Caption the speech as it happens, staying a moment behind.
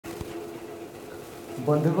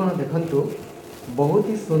बंधुगण देखंतु बहुत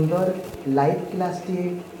ही सुंदर लाइव क्लास टी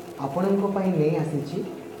आपणों नहीं आसी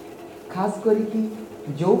खास करी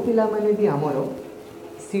जो पिला माने भी आमर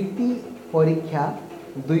सिटी परीक्षा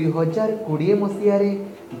 2020 मसीह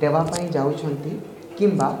देवाई जाउछंती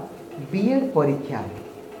किंबा बीएड परीक्षा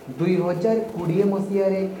 2020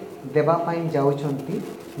 मसीह देवाई जाउछंती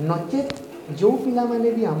नचेत जो पिला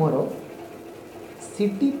माने भी आमर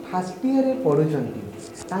सिटी फास्ट ईयर पढ़ुंट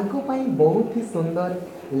बहुत ही सुंदर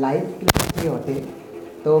लाइव क्लास अटे।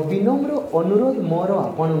 तो विनम्र अनुरोध मोर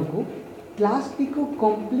आपण को क्लास टी को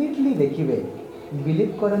कम्प्लीटली देखिए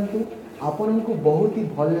बिलीव करंतु आपण को बहुत ही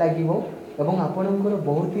भल लगे एवं आपणकर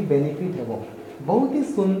बहुत ही बेनिफिट हे बहुत ही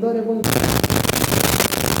सुंदर एवं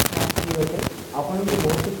आपन को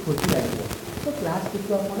बहुत ही खुशी लगे। तो क्लास टी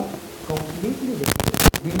को आप कम्प्लीटली देखिए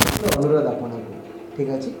विनम्र अनुरोध आपण को ठीक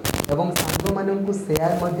अच्छे एवं सांग मानू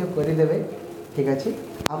सेयार करदे ठीक अच्छे।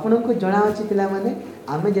 आपण को जना अच्छी पिला माने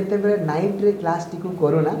आमे जिते बड़े नाइट रे क्लास टी को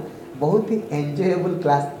करूना बहुत ही एंजॉयबल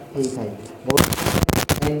क्लास होता है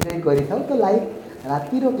बहुत एंजॉय करी था। तो लाइव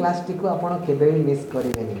रातिर क्लास टी को आपण केबे भी मिस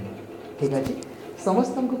करेंगे ठीक अच्छे।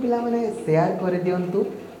 समस्त को पिला माने शेयर कर दिंतु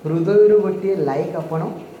हृदय गोटे लाइक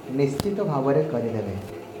आपण निश्चित भाव में करदे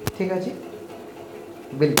ठीक अच्छे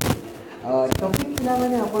बिल्कुल। टॉपिक पिला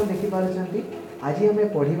माने आपण देखि पारुछंती आज आम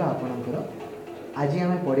पढ़ा आपणकर आज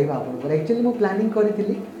आम पढ़ा आपणकर एक्चुअली मु प्लानिंग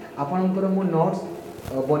करी आपणकर मु नोट्स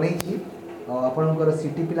बनई आपणकर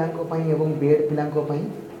सिटी पिलांकों एवं बीएड पिलांकों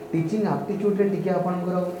टीचिंग एप्टीट्यूड रे टिके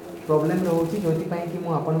आपणकर प्रॉब्लम रोचे जो कि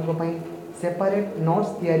मु आपणको सेपरेट नोट्स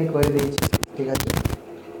तैयारी कर देछि ठीक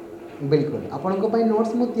है बिल्कुल आपणको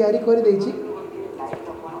नोट्स मु तैयारी कर देछि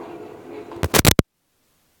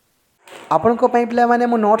आपणको पिला माने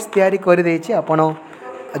मु नोट्स तैयारी कर देछि आपण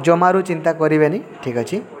जमारू चिंता करें ठीक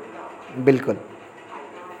अच्छे बिल्कुल।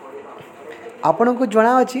 आपण को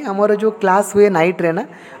जना अच्छी आमर जो क्लास हुए नाइट रे ना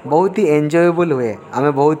बहुत ही एंजॉयबल हुए आम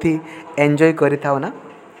बहुत ही एंजॉय करिथाउ ना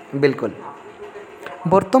बिल्कुल।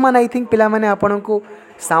 वर्तमान आई थिंक पिला माने आपण को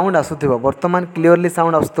साउंड आसुथिबो वर्तमान क्लियरली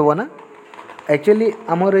साउंड आसुथिबो ना एक्चुअली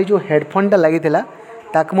आमर ये जो हेडफोनटा लगी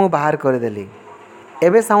ताक मु बाहर करदेली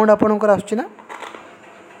एबे साउंड आपणकर आसुची ना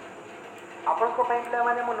आपणको पिला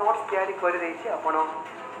माने मु नोट्स तैयारी कर देछि आपण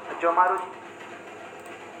जमारू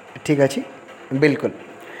ठीक अच्छे बिल्कुल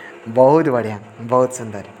बहुत बढ़िया बहुत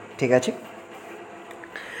सुंदर ठीक अच्छे।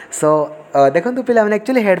 सो देखो पिला मैंने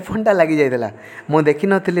एक्चुअली हेडफोनटा लगी जाइला मु देखी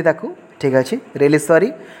नी ठीक अच्छे रियली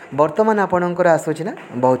सॉरी वर्तमान आपणकर आसूची ना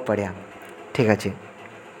बहुत बढ़िया ठीक अच्छे।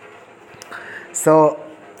 सो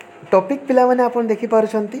टॉपिक पिला माने आपण देखि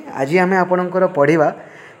पारुछंती आज आम आपणकर पढ़ा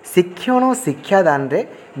शिक्षण शिक्षादान रे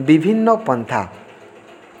विभिन्न पंथा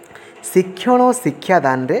शिक्षण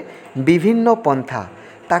शिक्षादान रे विभिन्न पंथा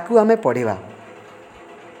ताकू आमे पढ़ा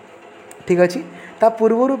ठीक अच्छे। ता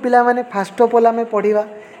पूर्वर पिला माने फास्ट ऑफ ऑल आमे पढ़ा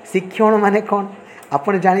शिक्षण माने कौन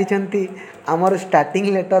आपण जानी आमर स्टार्टिंग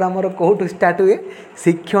लेटर आमर कौटू स्टार्ट हुए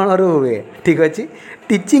शिक्षण हुए ठीक अच्छे।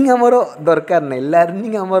 टीचिंग आमर दरकार नहीं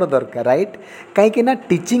लर्निंग आमर दरकार राइट कहीं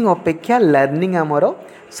टीचिंग अपेक्षा लर्निंग आमर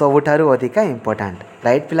सबुठारु अधिका इम्पोर्टेंट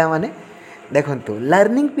राइट पिला माने देखंतु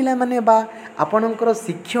लर्निंग पिला माने बा आपणकर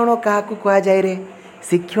शिक्षण काहाकू कहा जाए रे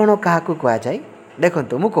शिक्षण काहाकू कहा जाए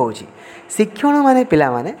देखंतु मु कहूची शिक्षण माने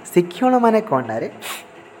पिला माने शिक्षण माने कोन रे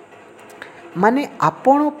माने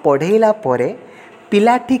आपण पढ़ेला परे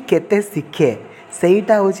पिलाटी केते शिखे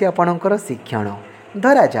सेईटा होची आपणकर शिक्षण।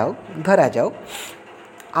 धरा जाओ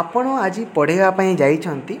आपण आज पढ़ेवा पई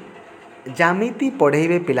जाइछंती जामिति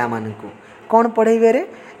पढ़ेबे पिला मानकू कौन पढ़ेबे रे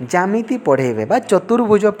जामिति पढ़ेबे बा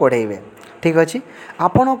चतुर्भुज पढ़ेबे ठीक अच्छे।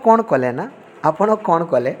 आपण कौन कले ना आपण कौन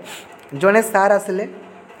कले जड़े सार आसिले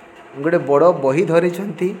गोटे बड़ बही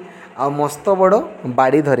धरी आ मस्त बड़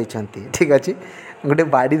बाड़ी धरी ठीक अच्छे गोटे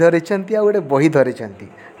बाड़ी धरी आ गोटे बही धरी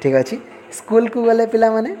ठीक अच्छे। स्कूल को गले पिला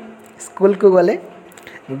माने स्कूल को गले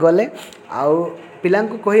गले आउ पिला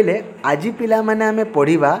को कहले आज पिला माने आमे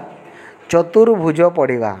पढ़िबा चतुर्भुज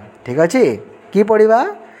पढ़िबा ठीक अच्छे कि पढ़िबा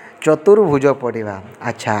चतुर्भुज पढ़िबा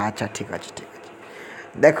अच्छा अच्छा ठीक अच्छे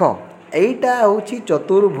देख एटा होची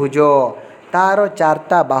चतुर्भुज तार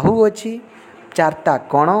चारटा बाहु अच्छी चारटा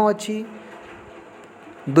कण अच्छी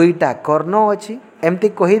दुईटा कर्ण अच्छी एमती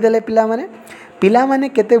कहीदेले पिला माने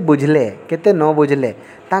केते बुझले केते न बुझले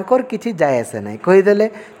तांकर किछि जाय आसे ना कहीदेले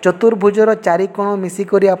चतुर्भुजर चारि कण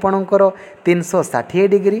मिसिकरी आपणकर 360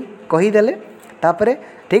 डिग्री कहीदेले तापरे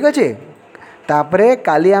ठीक अच्छे तापरे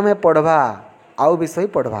काली आमे पढ़वा आउ विषय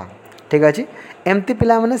पढ़वा ठीक अच्छे एमती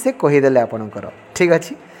पिला माने से कहीदेले आपणकर ठीक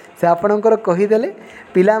अच्छे से आपणकर कहीदेले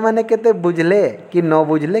पिला माने केते बुझले कि न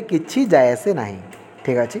बुझले किछि जाय आसे नाही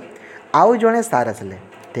ठीक अच्छे। आउ जड़े सार आसिले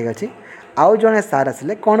ठीक अच्छे आउ जड़े सार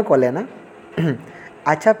आसिले कौन कले ना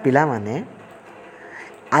अच्छा पिला माने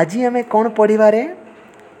आज आमे कौन पढ़िबा रे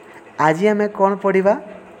आज आमे कौन पढ़िबा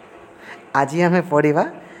आज आमे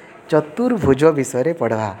पढ़िबा चतुर्भुज विषय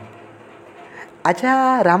पढ़वा।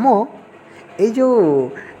 अच्छा राम ये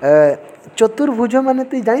जो चतुर्भुज माने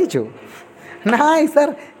तु जानिछु नाई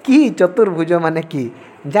सर कि चतुर्भुज माने कि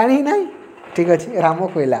जानी नाई। ठीक अच्छे राम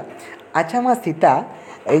कहला अच्छा माँ सीता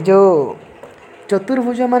ये जो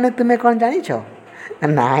चतुर्भुज माने तुम्हें कौन जानिछ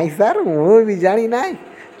नाई सर मु भी जानी नाई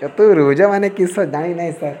चतुर्भुज माने किस जानी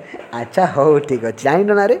नाई सर। अच्छा हो ठीक अच्छे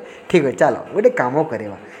जान ना रे ठीक है चलो गोटे काम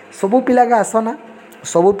करवा सबू पिला का आस ना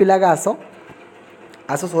सबू पिला का आस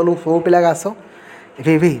आस सबू पिला का आस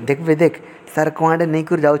वे देख सर कौन नहीं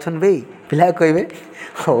कर जाऊन वे पिला कहे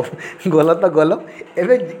हो गल तो गल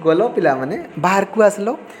एवं गल पिला माने बाहर को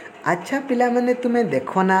आसलो। अच्छा पिला माने तुम्हें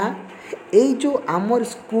देख ना ये जो आमर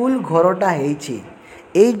स्कूल घरटा है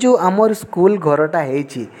जो आमर स्कूल घरटा है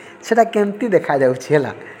केमती देखा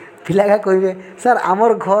जाऊँगा पिला का कहे सर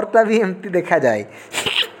आमर घरटा भी एमती देखा जाए।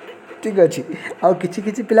 ठीक अच्छे आ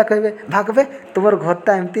कि पिला कहे भागवे तुमर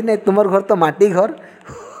घरटा एमती नहीं तुमर घर तो माटी घर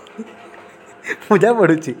बुझा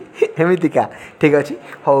पड़ुची एमतीका। ठीक अच्छे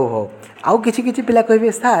हो हो आउ कि पिला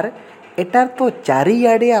कहे सार एटार तो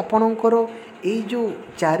चारिआडे आपणकर ये जो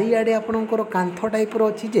चारिआडे आपणकर कांथ टाइपर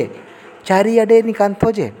अच्छी जे चारिआडे नि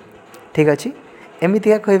कांथ जे ठीक अच्छे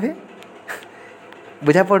एमतीका कहे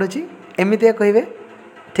बुझा पड़ुची एमतीका कहे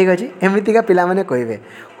ठीक अच्छे एमतीका पिला माने कहे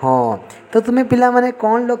हाँ। तो तुम्हें पिला माने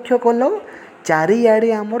कौन लक्ष्य कल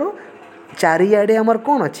चारिआडे आमर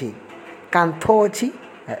कौन अच्छी कांथ अच्छी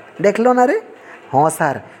देखल ना रे हाँ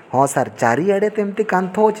सार चारिआडे तो एमती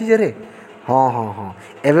कांथ अच्छी जे रे हाँ हाँ हाँ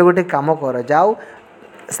एवं गोटे काम कर जाओ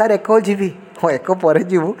सार एक जीवी हाँ एक पर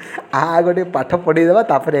जीवु गोटे पाठ पढ़ीदेवा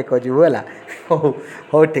तापर एक जीवु है हो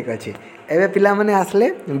हो ठीक अच्छे एवं पिला माने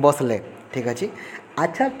आसले बसले ठीक अच्छे।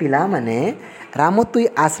 अच्छा पिला माने राम तु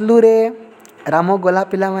आसलु रे राम गला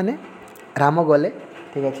पिला माने राम गले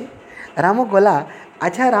ठीक अच्छे राम गला।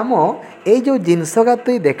 अच्छा राम ये जो जिनसका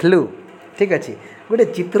तु देखलु ठीक अच्छे गोटे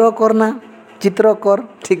चित्र करना चित्र कर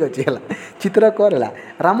ठीक अच्छे है चित्र कर है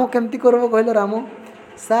राम केमती करब कहल राम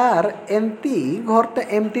सार एमती घरटा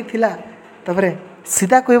एमती थिला तापर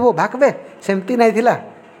सीधा कहब भागबे सेमती नहीं थिला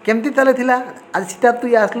केमती ताले थिला आज सीधा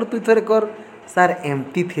तु आसलु तु थोड़े कर सार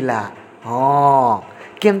एमती थिला हाँ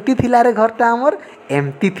केमती थिला रे घरटा आमर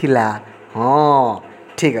एमती थिला हाँ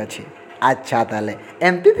ठीक अच्छे। अच्छा ताले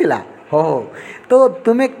एमती थिला हो तो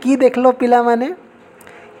तुम्हें की देखलो पिला माने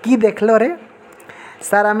की देखलो रे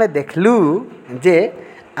सार आमे देखलु जे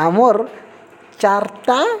आमर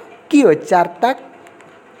चारटा की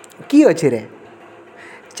अच्छी रे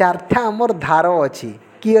चारटा आमर धार अच्छी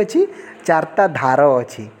की अच्छी चारटा धार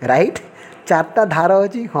अच्छी राइट चारटा धार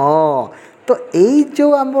अच्छी हाँ। तो यही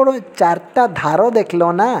जो आमर चारटा धार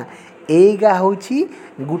देखलो ना एगा होची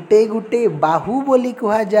गुटे गुटे बाहु बोली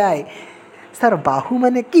कहा जाए। सर बाहु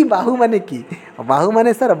माने कि बाहु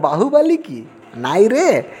माने सर बाहुबली की नाई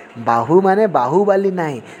रे बाहु माने बाहुबली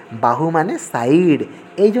नाई बाहु माने साइड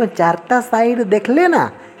ये जो चारटा साइड देखले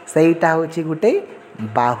ना सहीटा होची गुटे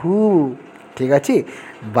बाहु ठीक अच्छे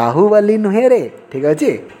बाहुबली नुहे रे ठीक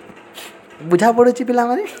अच्छे बुझा पड़ुची पिला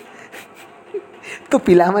माने तो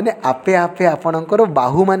पिला माने आपे आपे आपणकर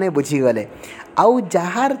बाहु माने बुझीगले आउ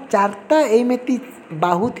जार चारटा एमती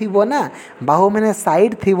बाहु थिबो ना बाहु माने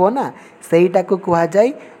साइड थिबो ना सहीटा को कहा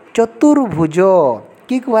जाए चतुर्भुज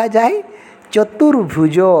की कहा जाए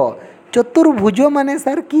चतुर्भुज चतुर्भुज माने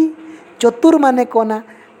सर की चतुर माने कोना।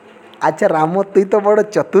 अच्छा राम तुई तो बड़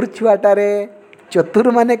चतुर छुआटा रे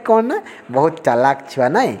चतुर माने कौन ना बहुत चालाक छुआ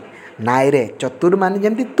नाई नाई रे चतुर माने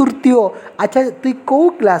जमती तृतीय। अच्छा तुई कौ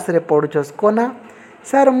क्लास रे पढ़ुछस कोना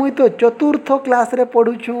सर मुई तो चतुर्थ क्लास रे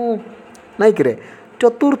पढ़ुछु नाई कि रे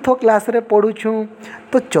चतुर्थ क्लास रे पढ़ुछु।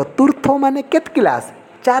 तो चतुर्थ माने केत क्लास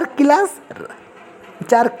चार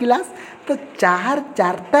क्लास तो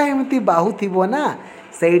चारटा एमती बाहु थिबो ना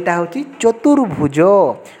सेटा होची चतुर्भुज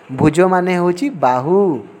भुज माने होची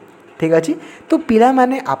बाहु ठीक अच्छे। तो पिला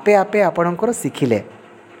माने आपे आपे आपणकर शिखिले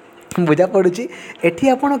बुझा पड़ुची एठी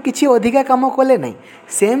आपण किछि अधिका काम कले नहीं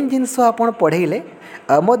सेम जिनस आपण पढ़ेले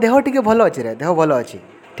मो देह टिके भल अच्छे रे देह भल अच्छी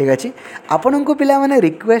ठीक अच्छे। आपण को पिला माने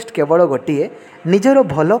रिक्वेस्ट केवल गोटे निजर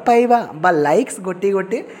भल पाइबा बा लाइक्स गोटे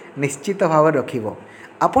गोटे निश्चित भाव रखिबो।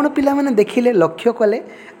 आपण पिला माने देखिले लक्ष्य कले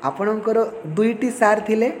आपणकर दुईटी सार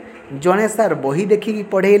थिले जड़े सार बही देखिकी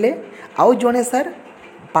पढ़ेले आउ जड़े सार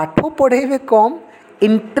पाठ पढ़ेबे कम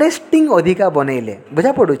इंटरेस्टिंग अधिका बनैले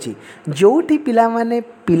बुझा पड़ुची जोठी पिला माने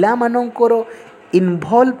पिला मानकर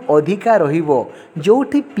इनवॉल्व अधिका रहिबो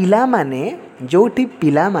जोठी पिला माने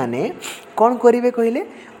कौन करिवे कहले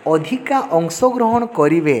अधिका अंशग्रहण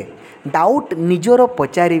करिवे डाउट निजर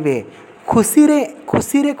पचारिवे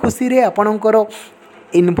खुशी रे आपणकर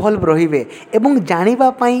इनभल्व रहिबे एवं जानिबा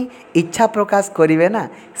पई इच्छा प्रकाश करिवे ना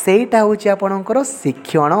सेटा होची आपणकर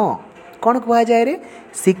शिक्षण कौन कह जाए रे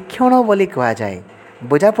शिक्षण बोली कह जाए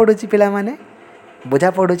बुझा पड़ुची पिला माने बुझा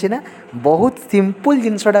पड़ुची ना बहुत सिंपल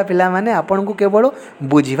जिनसटा पिला माने आपन को केवल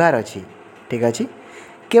बुझिबार अछि ठीक अछि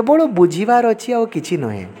केवल बुझिबार अछि और किछि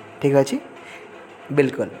नहे ठीक अछि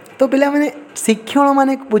बिल्कुल तो पिला माने शिक्षण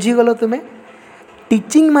माने बुझी गलो तुम्हें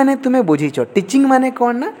टीचिंग माने तुम्हें बुझीच टीचिंग माने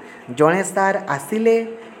कौन ना जड़े सार आसिले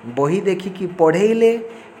बही देखिकी पढ़ेले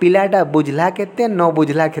पिलाटा बुझला केते न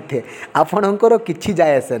बुझला केते आपणकर किछि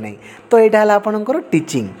जाय आसे नहीं तो यहाँ है आपणकर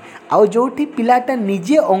टीचिंग आउ जोठी पिलाटा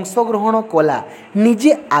निजे अंशग्रहण कला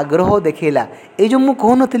निजे आग्रह देखला ये जो मु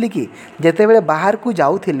कहूनली कि जिते बड़े बाहर को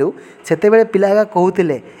जाऊँ से पिला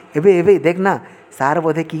कहते एबे एबे देख ना सार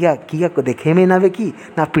बोधे किया किया देखेमे नावे कि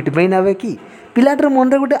ना पिटबे नावे कि पिलाटर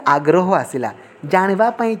मन रे गोटे आग्रह आसिला जानवा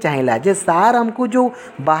पाई चाहिला जे सार हमको जो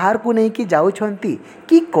बाहर को नहीं कि जाउछंती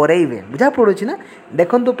कि करेइबे बुझा पड़ुछि ना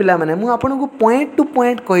देखन तो पिला माने मु आपन को पॉइंट टू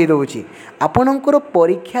पॉइंट कहि दउछि आपनकर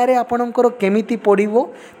परीक्षा रे आपनकर केमिति पडिबो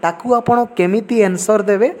ताकू आपन केमिति आंसर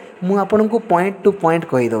देबे मु आपन को पॉइंट टू पॉइंट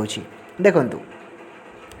कहि दउछि देखंतु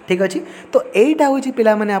ठीक अछि तो एइटा होछि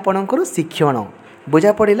पिला माने आपनकर शिक्षण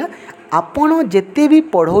बुझा पड़िला आपण जेते भी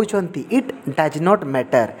पढ़ौछंती it does not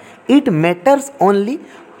matter it matters only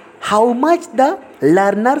how much the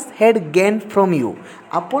learners had gain from you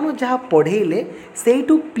आपण जहाँ पढ़ेले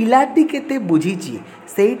सेठू पिलाटी केते बुझीची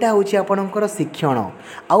सेटा होची आपणकर शिक्षण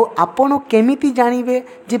आउ आपण केमिति जानिबे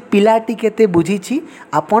जे पिलाटी केते बुझीची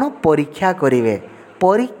आपण परीक्षा करिवे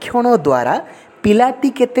परीक्षण द्वारा पिलाटी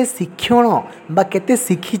केते शिक्षण बा केते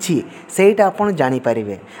शिखिची सेटा आपण जानि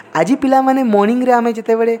परिबे आज पिला माने मॉर्निंग रे आमे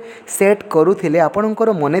जते बेले सेट करूथिले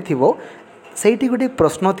आपणकर मने थिबो सेठी गोटे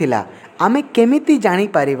प्रश्न थिला आमे केमिति जानि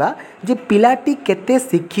परिबा जे पिलाटी केते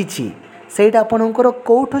शिखिची सेटा आपणकर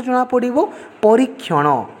कोठो जणा पड़िबो परीक्षण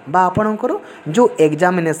बा आपणकर जो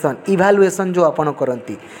एग्जामिनेशन इवैल्यूएशन जो आपण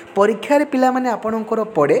करंती परीक्षा रे पिला माने आपणकर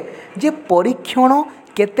पड़े जे परीक्षण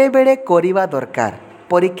केते बेले करिवा दरकार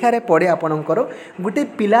परीक्षा रे पड़े आपणकर गोटे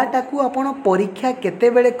पिलाटा को आपण परीक्षा केते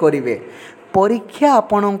बेले करिवे परीक्षा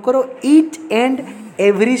आपणकर ईच एंड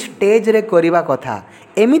एवरी स्टेज रे करिवा कथा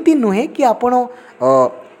एमिति नुहे कि आपण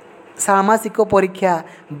षाण्मासिक परीक्षा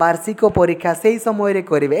वार्षिक परीक्षा से समय रे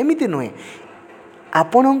करिवे एमिति नुहे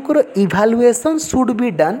आपणकर evaluation should be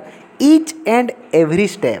done each and every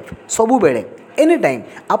step सबु बेले एनी टाइम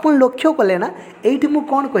आपन लक्ष्य कले ना एठी मु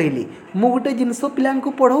कोन कहली मु गोटे जिनस पिला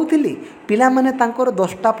को पढ़ौथिली पिला माने तांकर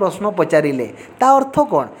 10टा प्रश्न पचारिले ता अर्थ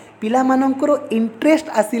कोन पिला मानकर इंटरेस्ट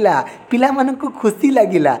आसिला पिला मानक खुशी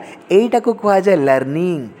लागिला एटा को कहा जाय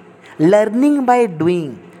लर्निंग बाय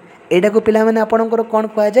डूइंग एटा को पिला माने आपनकर कोन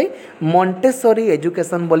कहा जाय मॉन्टेसरी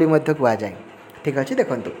एजुकेशन बोली मध्य कहा जाय ठीक अछि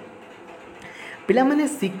देखंतु पिला माने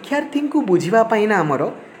शिक्षार्थी को बुझिबा पाई ना हमर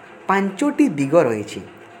 5टी दिग रहिछि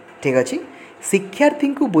ठीक अछि शिक्षार्थी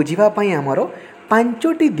को बुझिबा पाई हमर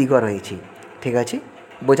 5टी दिग रहिछि ठीक अछि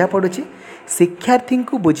बुझा पड़ुछि शिक्षार्थी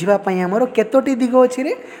को बुझिबा पाई हमर केतोटी दिग अछि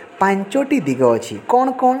रे 5टी दिग अछि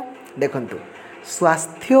कोन कोन देखंतु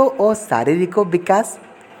स्वास्थ्य और शारीरिक विकास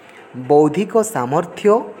बौद्धिक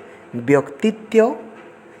सामर्थ्य व्यक्तित्व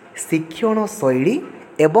शिक्षण शैली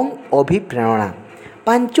एवं अभिप्रेरणा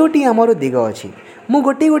 5टी आमर दिग अछि मु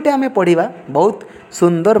गोटे गोटे आमे पढ़िबा बहुत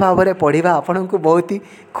सुंदर भाव में पढ़िबा आपन को बहुत ही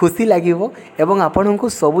खुशी लागिवो एवं आपन को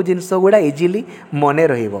सब जिनस गुड़ा इजिली मने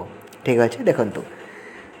रहिबो ठीक अछि देखंतु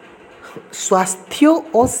स्वास्थ्य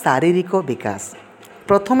और शारीरिक विकास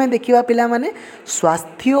प्रथमे देखिबा पिला माने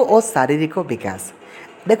स्वास्थ्य और शारीरिक विकास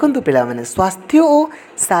देखंतु पिला माने स्वास्थ्य और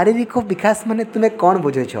शारीरिक विकास माने तुमे कोन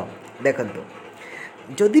बुझेछ देखंतु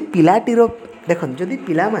जदि पिलाटीर देखन जदि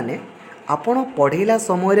पिला माने आपण पढ़ेला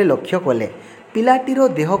समय रे लक्ष्य कले पिलाटीर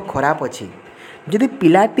देह खराब अछि जदि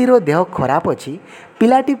पिलाटीर देह खराब अछि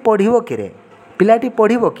पिलाटी पढ़िबो किरे पिलाटी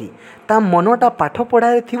पढ़िबो कि ता मनटा पाठ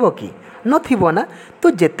पढ़ारे थिबो कि नथिबो ना तो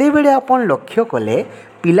जेते बेले आपण लक्ष्य कले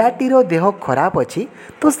पिलाटीर देह खराब अछि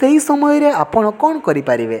तो सही समय रे आपण कोन करि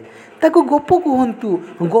परिबे ताको गप कहंतु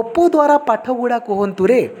गप द्वारा पाठ गुडा कहंतु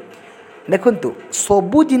रे देखंतु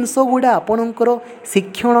सबु जिनस गुडा आपणकर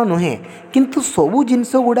शिक्षण नुहे किंतु सबु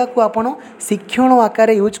जिनस गुडा को आपण शिक्षण आकार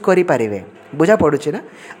यूज करि परिबे बुझा पड़ुछि ना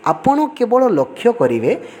आपण केवल लक्ष्य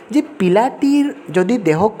करिवे जे पिलाटी जदि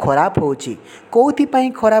देह खराब होउछि कोथि पई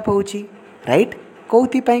खराब होउछि राइट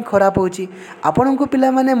कोथि पई खराब होउछि आपण को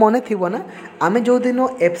पिला माने मने थिबो ना आमे जो दिन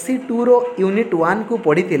FC2 रो यूनिट 1 को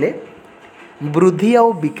पढ़िथिले वृद्धि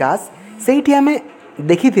और विकास सेठी आमे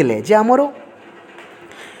देखिथिले जे हमरो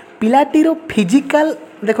पिलाटीर फिजिकल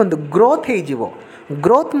देखंतु ग्रोथ हे जीवो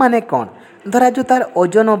ग्रोथ माने कोन धरा जो तार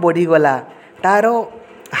ओजन बढ़ी गला तार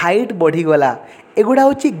हाइट बढ़ी गला एगुड़ा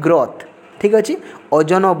होची ग्रोथ ठीक अच्छे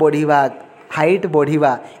ओजन बढ़िया हाइट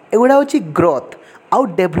बढ़िया एगुड़ा हूँ ग्रोथ आउ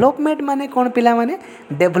डेभलपमेंट माने कौन पिला माने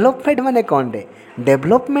डेभलपमेंट माने कौन रे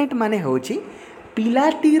डेभलपमेंट माने हूँ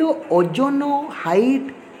पिलाटीर ओजन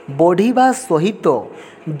हाइट बढ़िया सहित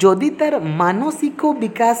जदि तार मानसिक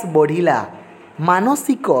विकास बढ़िला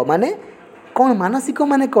मानसिक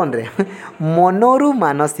माने कौन रे मनरु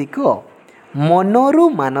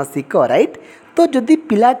मानसिक राइट तो जदि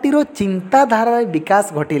पिलाटीर चिंताधारा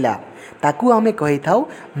विकास घटिला ताकू आमे कही थाउ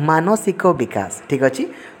मानसिक विकास ठीक अच्छे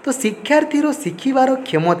तो शिक्षार्थीर शिखिबार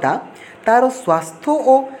क्षमता तार स्वास्थ्य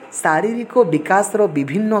और शारीरिक विकास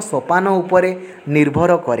विभिन्न सोपान उपरे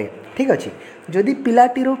निर्भर करे ठीक अच्छे जदि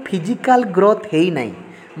पिलाटीर फिजिकल ग्रोथ है नहीं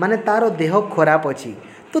माने तार देह खराब अच्छी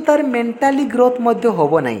तो तार मेंटाली ग्रोथ मध्य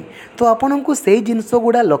होबो नहीं तो आपन को से जिनस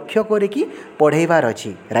गुड़ा लक्ष्य करिकी पढ़ेबार अच्छी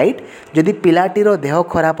राइट जदि पिलाटीर देह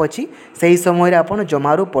खराब अच्छी से समय आपन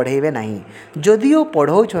जमारू पढ़ेबे नहीं जदिओ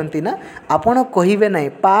पढ़ाउछंती ना आपन कहिबे नहीं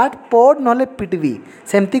पाठ पढ़ नले पिटबी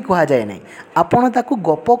सेमती कहा जाए नहीं आपन ताकू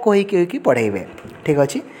गप कही पढ़ेबे ठीक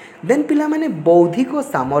अच्छे देन पिला माने बौद्धिक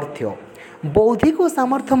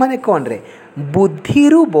सामर्थ्य माने कौन रे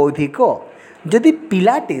बुद्धिरु बौद्धिक जदि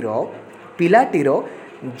पिलाटीर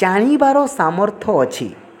जानिबार सामर्थ्य अच्छी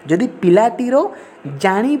जदि पिलाटीर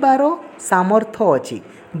जानिबार सामर्थ्य अच्छी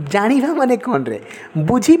जानिबा माने कौन रे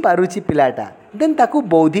बुझी पारुची पिलाटा देन ताकू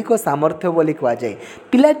बौद्धिक सामर्थ्य बोली कहा जाए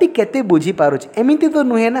पिलाटी केते बुझी पारुची एमिति तो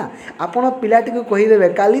नुहे ना आपण पिलाटी को कहीदेवे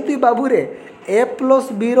काली तुई बाबू रे a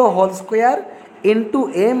 + b row whole square into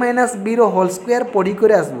a - b row whole square पढ़ी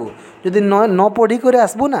करे आसबू जदि न पढ़ी करे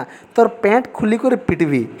आसबू ना तोर पेंट खुली करे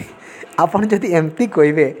पिटबी आपण जदि एमती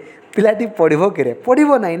कहबे पिलाटी पढ़िबो केरे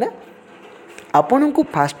पढ़िबो नहीं ना आपण को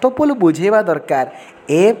फास्ट ऑफ ऑल बुझेबा दरकार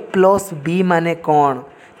a + b माने कौन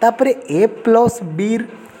तापरे a + b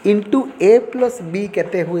into a + b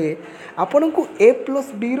केते हुए आपण को a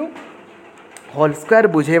 + b row whole square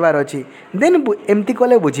बुझेबार अच्छी देन एमती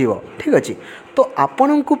कले बुझीबो ठीक अच्छे तो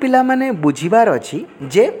आपण को पिला माने बुझीबार अच्छी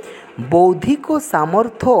जे बौद्धिक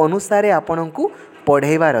सामर्थ्य अनुसार आपण को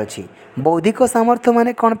पढ़ेबार अच्छी बौद्धिक सामर्थ्य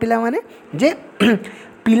माने कौन पिला माने जे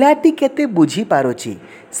पिलाटी केते बुझी पारुची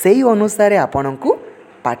सेही अनुसार आपण को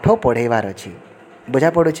पाठ पढ़ेबार अच्छी बुझा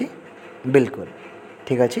पड़ुची बिल्कुल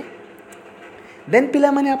ठीक अच्छे देन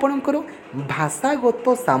पिला माने आपणकर भाषागत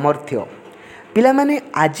सामर्थ्य पिला माने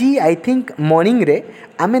आज आई थिंक मॉर्निंग रे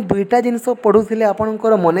आमे दुईटा जिनस पढ़ुले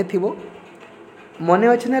आपणकर मने थिबो मने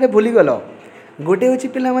अछि ना रे भूली गलो गोटे होची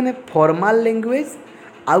पिला माने फॉर्मल लैंग्वेज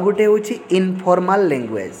आ गोटे होची इनफॉर्मल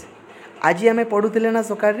लैंग्वेज आज आमे पढ़ुले ना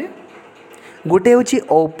सकाळ रे गोटे होची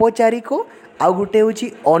औपचारिक आ गोटे होची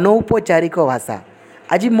अनौपचारिक भाषा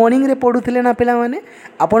आज मॉर्निंग रे पढ़ुले ना पिला माने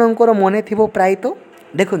आपणकर मने थिबो प्राय तो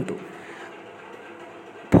देखंतु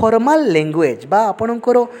फॉर्मल लैंग्वेज बा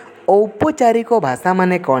आपणकर औपचारिक भाषा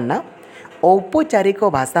माने कौन ना औपचारिक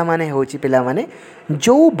भाषा माने होची पिला माने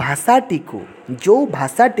जो भाषाटी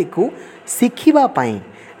को शिखिबा पाई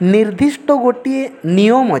निर्दिष्ट गोटे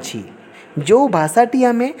नियम अछि जो भाषाटी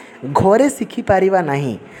आमे घरे शिखि पारिबा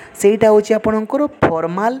नाही सेटा होची आपणकर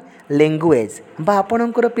फॉर्मल लैंग्वेज बा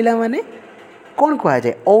आपणकर पिला माने कौन कहा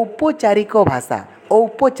जाए औपचारिक भाषा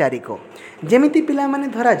औपचारिक जेमिति पिला माने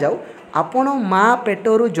धरा जाऊ आपण माँ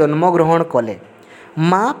पेटरू जन्मग्रहण कले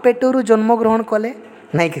माँ पेटरू जन्मग्रहण कले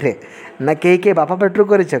नाई कि ना के बापा पेटरू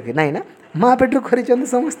कर ना माँ पेटरू कर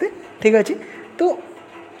समस्ते ठीक अच्छे तो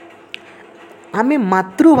आमे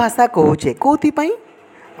मातृभाषा कहूचे कौथि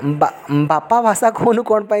बापा भाषा कहूनु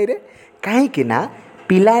कौन पाई रे कहीं ना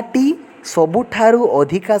पिलाटी सबुठारु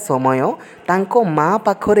अधिका समय तांको माँ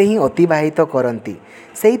पाखरे ही अतिबाहित करती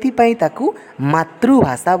से ताकू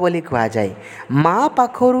मातृभाषा बोली कहा जाए माँ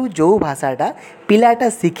पाखरु जो भाषाटा पिलाटा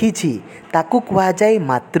शिखी ताकू कहा जाए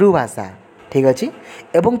मातृभाषा ठीक अच्छे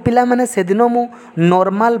एवं पिला माने सेदिन मु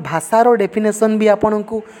नॉर्मल भाषार डेफिनेशन भी आपन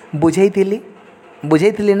को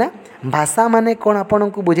बुझेइथिली ना भाषा माने कौन आपन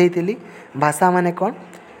को बुझेइथिली भाषा माने कौन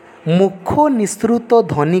मुख निसृत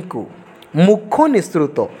ध्वनि को मुख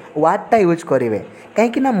निसृत वार्डटा यूज करेंगे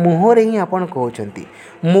कहीं मुहरे ही आपन कहते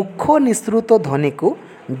मुख निसृत ध्वनि को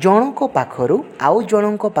जनक पाखरु आउ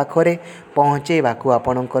जनक पाखरे पहुँचेबा को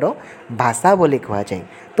आपणकर भाषा बोली कहा जाए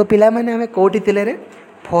तो पिला माने हमें कोठी थिले रे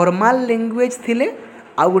फॉर्मल लैंग्वेज थिले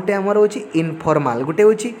आउ गोटे आमर होची इनफॉर्मल गोटे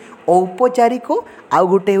होची औपचारिक आउ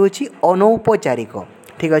गोटे होची अनौपचारिक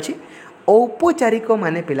ठीक अच्छे औपचारिक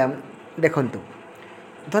माने पिला देखंतु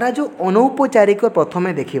धरा जो अनौपचारिक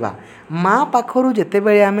प्रथमे देखिबा माँ पाखरु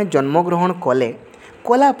जेतेबेले आमे जन्मग्रहण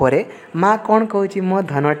कला परे माँ कौन कहूँ मो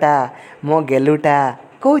धनटा मो गेलुटा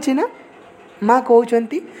कहूँ ना माँ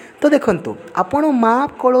कहते तो देखंतु आपण माँ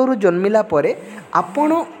कोलरू जन्मिला परे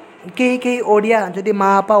आपण कई ओडिया जदि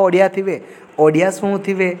माँ बापा ओडिया थिबे ओडिया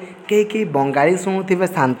शुणुवे कई बंगाली शुणुवे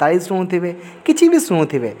सांताली शुणुवे किसी भी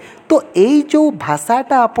शुणुवे। तो यही जो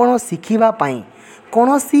भाषाटा आपण शिखिबाई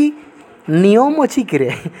कौन सी नियम अच्छी कि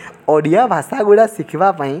ओडिया भाषा गुड़ा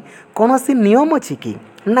शिखवाई कौन सी नियम अच्छी कि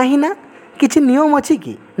नहीं ना किसी नियम अच्छी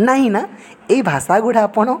कि नहीं ना ये भाषा गुड़ा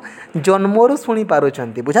आप जन्मरू शुणी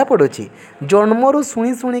पार्टी बुझा पड़ू जन्मरू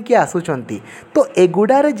शुणी शुणिकी आसुंच तो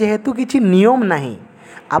एगुड़ारे जेहेतु किसी नियम नहीं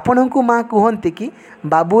आपण को माँ कहती कि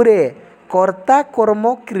बाबूरे कर्ता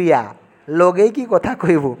कर्म क्रिया लगे कि कथा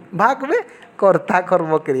कहबू भागवे कर्ता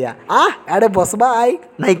कर्म क्रिया आड़े बसवा आई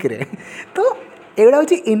नहीं करे। तो एगुड़ा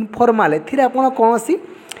हूँ इनफॉर्माल एथिरे आपण कौन सी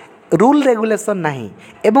रूल रेगुलेशन नहीं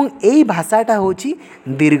एवं यही भाषाटा हूँ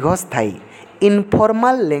दीर्घस्थायी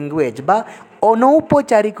इनफॉर्माल लैंग्वेज बा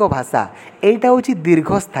अनौपचारिक भाषा एटा हूँ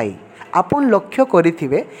दीर्घस्थायी। आपण लक्ष्य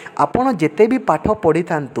करिथिबे आपण जेते भी पाठ पढ़ी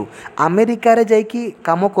थांतु अमेरिका रे जाइकी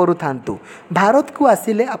काम करू थांतु भारत को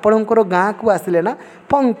आसिले आपणकर गाँ को आसिले ना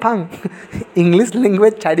फंग फंग इंग्लिश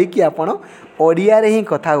लैंग्वेज छाड़ी कि आपण ओडिया रे ही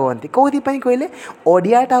कथा कहते कौथि कहले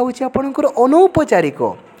ओडियाटा हूँ आपणकर अनौपचारिक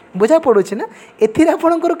बुझा पड़ुछि ना एथिरे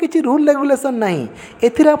आपणकर किछि रूल रेगुलेशन नहीं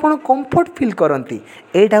एथिरे आपण कंफर्ट फील करंती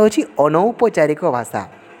एटा हूँ अनौपचारिक भाषा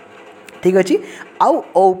ठीक अच्छे। आउ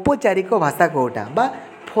औपचारिक भाषा कोटा बा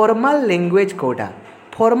formal language Kota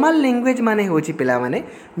formal language माने होची पिला माने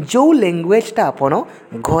जो लैंग्वेजटा आपण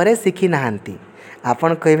घरे शिखी नाहांती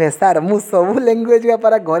आपण कहबे सर मु सब लैंग्वेज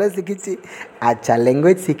पारा घरे शिखी अच्छा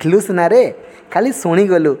लैंग्वेज शिखलु सुना रे खाली शुणी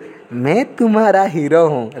गलु मैं तुम्हारा हीरो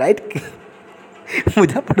हूँ राइट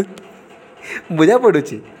बुझा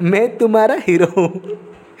पड़ुची मैं तुम्हारा हीरो हूँ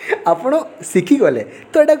आपण शिखिगले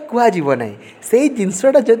तो यहाँ कहुव ना से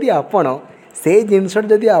जिनसटा जदि आपण से जिनसटा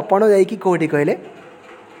जदि आपण जाइकी कौटी कहले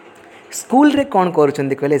स्कूल रे कौन करुँच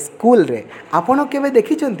कहले स्कूल रे आपण केवे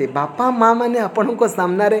देखी बापा माँ मैंने आपण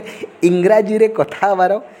सामना रे इंग्राजी रे कथा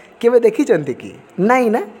हबार केवे देखी कि नाई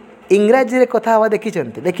ना इंग्राजी रे कथा हवा देखी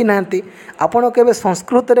देखी ना आपण केवे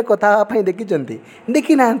संस्कृत रे कथा हवा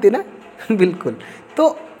देखी ना ना बिल्कुल। तो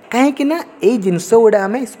कहीं ना यही जिनस गुड़ा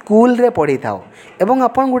आम स्कूल रे पढ़ी था एवं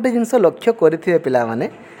आपन गोटे जिनस लक्ष्य करेंगे पिला माने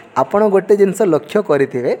आपन गोटे जिनस लक्ष्य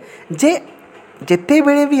करेंगे जे जेते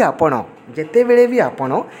बेले भी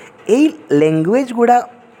आपण यही लैंग्वेज गुड़ा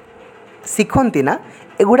शिखती ना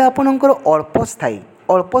एगुड़ा आपणकर अल्प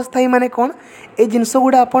स्थायी माने कौन ये जिनस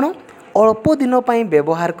गुड़ा आपण अल्प दिन पर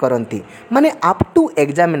व्यवहार करती माने अप टू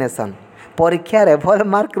एग्जामिनेशन परीक्षा रे भल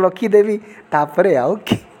मार्क रखीदेवी तापरे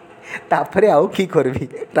आउ कि करबी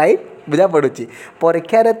राइट बुझा पड़ुची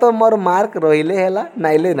परीक्षा रे तो मोर मार्क रहिले हैला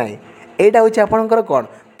नाइले नाई एटा होची आपनकर कोन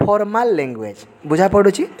फॉर्मल लैंग्वेज बुझा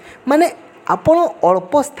पड़ुची माने आपण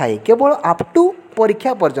अल्प स्थायी केवल अप टू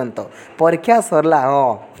परीक्षा पर्यंत परीक्षा सरला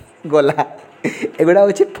गला एगुड़ा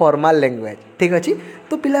होची फॉर्मल लैंग्वेज ठीक अच्छे।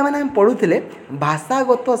 तो पिला माने हम पढ़ुथिले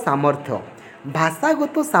भाषागत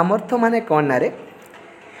सामर्थ्य माने कौन ना रे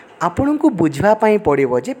आपण को बुझापी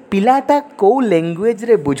पड़ो जे पिलाटा कौ लैंग्वेज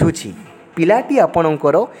रे बुझुची पिलाटी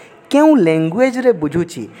आपणकर क्यों लैंग्वेज रे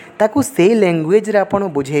बुझुची ताकू से लैंग्वेज रे आपण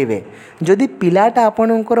बुझेबे। जदि पिलाटा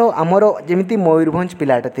आपणकर आमर जेमिति मयूरभंज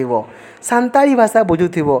पिलाटा थिवो सांताली भाषा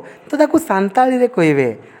बुझुथिवो तो ताकू सांताली रे कहबे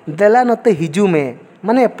देला नते हिजुमे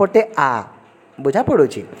माने एपटे आ बुझा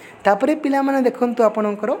पड़ुची। तापरे पिला माने देखंतु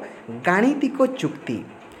आपणकर गाणितिक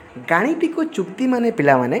चुक्ति माने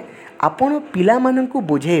पिला माने आपण पिला माननकु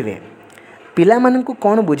बुझेबे पिला माननकु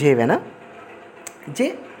कौन बुझेबे ना जे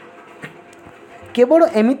केवल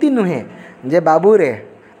एमिति नुहे जे बाबू रे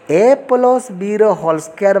ए प्लस बी रो होल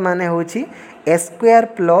स्क्वायर माने होची ए square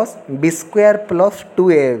plus B square plus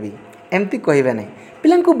 2ab एमती कहबे नहीं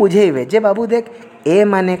पिलांकु बुझेबे जे बाबू देख ए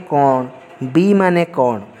माने कौन बी माने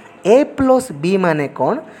कौन ए प्लस बी माने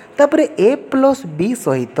कौन तापरे ए प्लस बी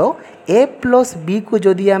सहित ए प्लस बी को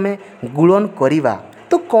जदि आमे गुणन करिबा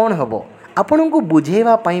तो कौन हम आपण को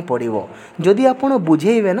बुझेवा पाई पड़ो जदि आपण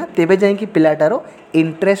बुझेबे ना तेबे जाई कि पिलाटार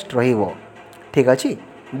इंटरेस्ट रहिबो ठीक अच्छे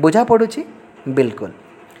बुझा पड़ुची बिल्कुल।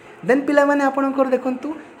 देन पिला माने आपणकर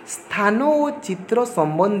देखंतु स्थान और चित्र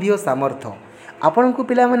संबंधी सामर्थ्य आपण को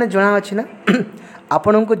पिला माने जणा अछि ना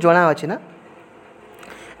आपण को जणा अछि ना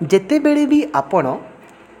जेते बेले भी आपण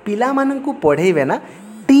पिला माननकु पढ़ेबे ना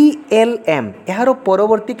TLM यार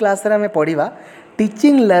परवर्ती क्लास रे हमें पढ़िबा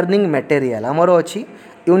टीचिंग लर्निंग मटेरियल आमर अच्छी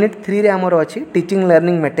यूनिट 3 रे आमर अच्छी टीचिंग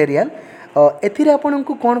लर्निंग मटेरियल एथिरे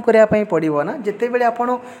आपनको कौन करने पड़ो ना जिते बड़े आप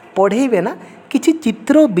पढ़ेबे ना किसी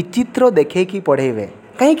चित्र विचित्र देखी पढ़ेबे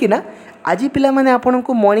कहीं ना आज पिला माने आपन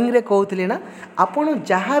को मॉर्निंग रे कहते ना आपन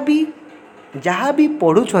जहाँ भी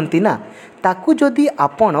पढ़ुंट ना ताकू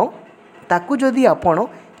जदि आपण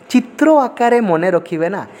चित्र आकार मन रखिए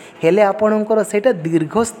ना हेले आपणकर सेटा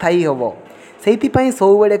दीर्घस्थायी हम से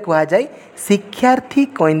सब कह जाए शिक्षार्थी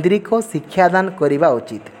कैंद्रिक शिक्षादान करने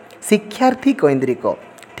उचित। शिक्षार्थी कैंद्रिक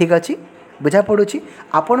ठीक अच्छे बुझा पड़ू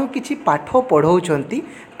आपण किसी पाठ पढ़ाऊँच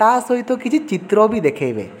ता सहित किसी चित्र भी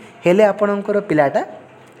देखेबे हेले आपणकर पिलाटा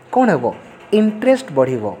कौन हे इंटरेस्ट बढ़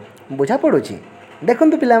बुझा पड़ू। देखो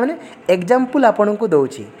पिला माने एग्जाम्पल आपन को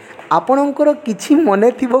दौची आपणकर किसी मन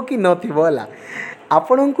थी कि नला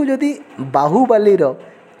आपण को जदि बाहुबली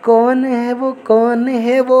कौन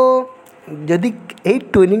है वो जदि यही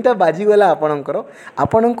ट्यूनिंगटा बाजीगला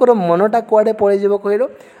आपणकर मनटा कुआडे पलैযাব कहल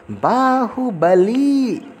बाहुबली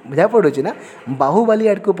बुझा पड़ू ना बाहुबली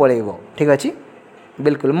आड़ को पलैब ठीक अच्छे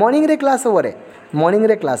बिल्कुल मॉर्निंग रे क्लास हम रे मॉर्निंग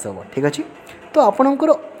रे क्लास हम ठीक अच्छे। तो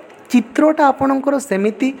आपणकर चित्रटा आपणकर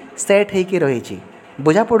सेमिति सेट होकर रही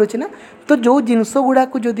बुझा पड़ू ना। तो जो जिनस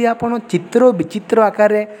गुड़ाक जदि आप चित्र विचित्र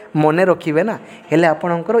आकार मन रखिए ना हेले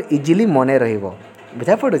आपणकर इजिली मन रहिबो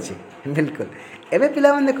बुझा पड़ू बिल्कुल। एबे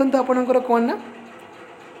पिला मन देखंतु आपणकर कौन ना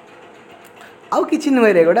आउ किछि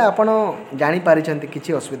नुहे रे गोटे आपण जानि पारिछंती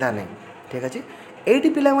किछि असुविधा नहीं ठीक अच्छे। एठी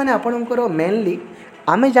पिला माने आपणकर मेनली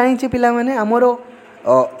आमे जानिछे पिला माने हमर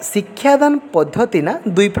शिक्षादान पद्धति ना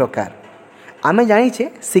दुई प्रकार आमे जानिछे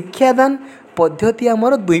शिक्षादान पद्धति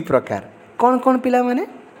हमर दुई प्रकार कौन कौन पिला माने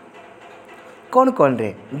कौन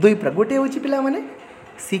रे दुई प्रकार गोटे होची पिला माने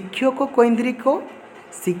शिक्षक कैंद्रिक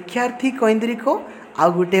शिक्षार्थी कैंद्रिक आ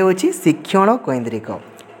गोटे होची शिक्षण कैंद्रिक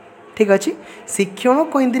ठीक अच्छे। शिक्षण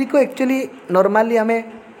कैंद्रिक एक्चुअली नॉर्मली आमे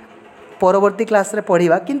परवर्ती क्लास रे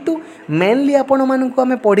पढ़िबा किंतु मेनली आपण मानकु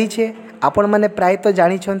आमे पढ़ीछे आपण माने प्राय तो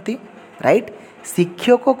जानी छंती राइट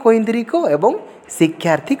शिक्षक कैंद्रिक एवं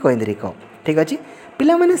शिक्षार्थी कैंद्रिक ठीक अच्छे।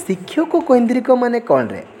 पिला माने शिक्षक कैंद्रिक माने कौन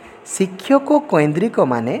रे शिक्षक कैंद्रिक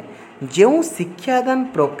माने जो शिक्षादान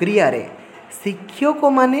प्रक्रिया रे शिक्षक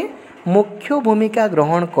माने मुख्य भूमिका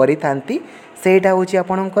ग्रहण करिथांती सेटा होची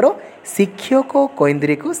आपणकर शिक्षक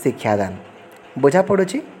कैंद्रिक शिक्षादान बुझा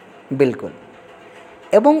पड़ुछि बिल्कुल।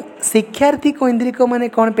 एवं शिक्षार्थी कैंद्रिक माने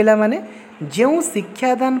कौन पिला माने जो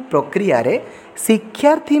शिक्षादान प्रक्रिया रे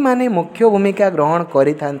शिक्षार्थी माने मुख्य भूमिका ग्रहण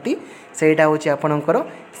करिथांती सेटा होची आपणकर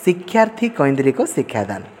शिक्षार्थी कैंद्रिक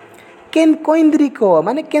शिक्षादान। कैंद्रिक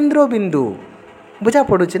माने केंद्र बिंदु बुझा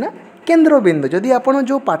पड़ुछि ना केंद्र बिंदु जदि आपण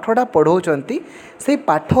जो पाठटा पढ़ाऊँच से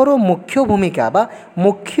पाठर मुख्य भूमिका बा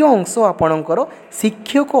मुख्य अंश आपणकर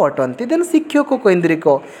शिक्षक अटंती देन शिक्षक कैंद्रिक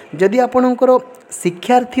जदि आपणकर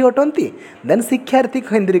शिक्षार्थी अटंती देन शिक्षार्थी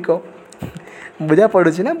कैंद्रिक बुझा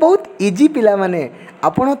पड़ुछि ना बहुत इजी पिला माने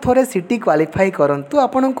आपण थोड़े सीटी क्वालिफाई करंतु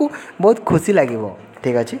आपण को बहुत खुशी लागिवो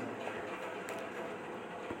ठीक अच्छे।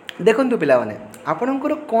 देखंतु पिला माने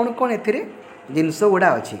आपणकर कौन कौन एथिरे जिनस गुड़ा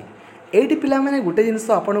अच्छी एटी पिला माने गोटे जिनस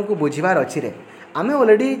आपण को बुझीबार अच्छी रे आमे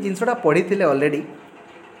ऑलरेडी जिनसटा पढ़ी थिले ऑलरेडी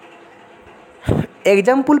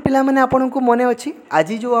एग्जाम्पल पिला माने आपण को मने अच्छी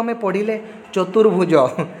आज जो आमे पढ़िले चतुर्भुज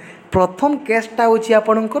प्रथम केसटा होची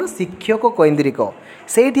आपणकर शिक्षक कैंद्रिक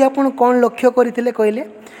सेठी आपण कौन लक्ष्य करथिले कहले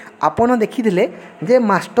आपण देखिथिले जे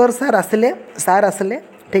मास्टर सार आसले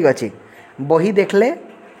ठीक अच्छे बही देखले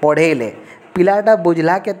पढ़ेले पिलाटा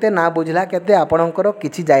बुझला केते ना बुझला केते आपणकर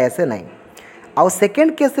किछि जाय आसे नाही। आउ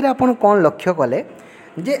सेकेंड केस रे आपण कौन लक्ष्य कले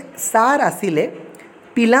जे सार आसिले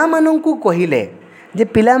पिला माननकु कहिले जे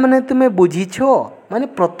पिला माने तुमे बुझीछो माने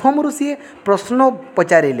प्रथम रु सी प्रश्न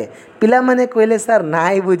पचारिले पिला माने कहले सार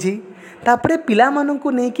नाई बुझी तापरे पिला माननकु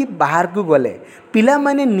नै कि बाहर को गले पिला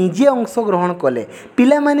माने निजे अंश ग्रहण कले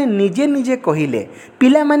पिला माने निजे निजे कहिले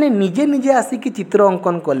पिला माने निजे निजे आसिक चित्र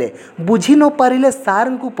अंकन कले बुझी न पारिले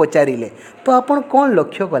सार को पचारिले तो आपण कौन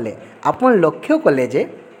लक्ष्य कले आपण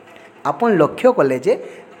लक्ष्य कले जे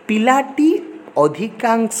पिलाटी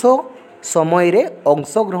अधिकांश समय रे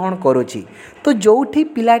अंश ग्रहण करुछि तो जोठी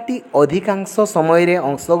पिलाटी अधिकांश समय रे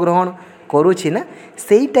अंश ग्रहण करुछि ना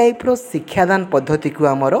सेही टाइप रो शिक्षादान पद्धति को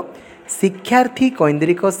आमर शिक्षार्थी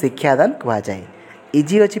कैंद्रिक शिक्षादान कहा जाए।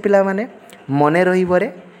 इजी अच्छी पिला माने मने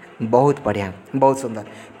रहिबरे बहुत बढ़िया बहुत सुंदर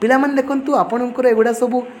पिला माने देखंतु आपणकर एगुड़ा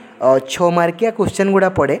सब 6 मार्किया क्वेश्चन गुड़ा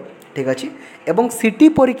पड़े ठीक अच्छे एवं सिटी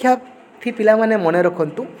परीक्षा थी पिला माने मने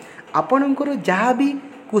रखंतु आपणकर जहाँ भी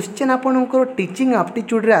क्वेश्चन आपणकर टीचिंग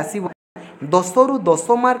एप्टीट्यूड रे आसीबो 10 रु 10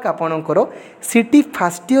 मार्क आपणकर सिटी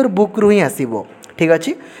फर्स्ट ईयर बुक रु ही आसीबो ठीक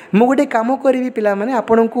अच्छे। मु गोटे काम करी पिला माने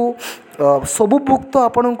आपन को सबू बुक तो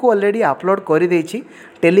आपन को ऑलरेडी अपलोड कर देछि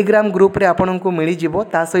टेलीग्राम ग्रुप रे आपन को मिली जिवो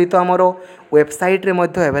ता सहित हमर वेबसाइट रे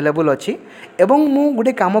मध्ये अवेलेबल अछि एवं मु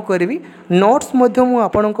गोटे काम करी नोट्स मध्ये मु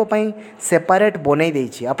आपन को पई सेपरेट बनै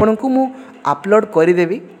देछि आपन को मु अपलोड कर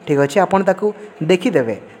देबी ठीक अच्छे आपन ताकू देखि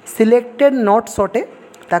देबे सिलेक्टेड नोट्स अटे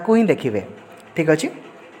ताकू ही देखिबे ठीक अच्छे।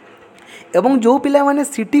 एवं जो पिला माने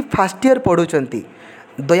सिटी फर्स्ट ईयर पढुचंती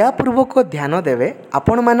दयापूर्वक ध्यान देवे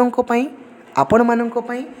आपण मानक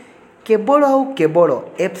पई केवल आउ केवल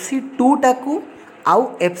FC2 टाकू आउ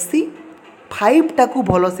FC5 टाकू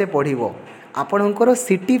भल से पढ़िबो आपणकर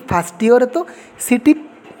सिटी फास्ट ईयर तो सिटी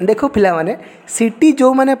देख पिला माने सिटी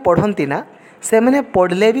जो माने पढ़ती ना से माने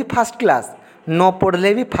पढ़ले भी फास्ट क्लास न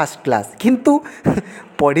पढ़ले भी फास्ट क्लास किंतु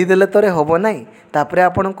पढ़ीदेले तो हम ना तापर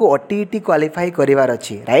आपन को OTET क्वालिफाई करिवार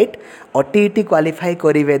अछि राइट OTET क्वालिफाई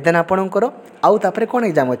करिवे देन आपणकर आउ तापर कोन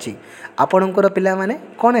एग्जाम अछि आपणकर पिला माने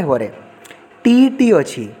कोन हेबरे TET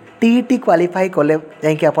अछि TET क्वालिफाई कले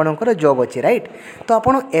जाइए आपणकर जॉब अच्छी राइट तो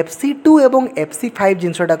आपड़ FC2 एवं FC5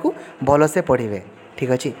 जिनसटा को भल से पढ़े ठीक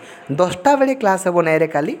अच्छे 10टा बेले क्लास हे ना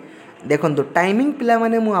काली देखो टाइमिंग पिला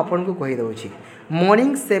माने मु आपन को कही दउछि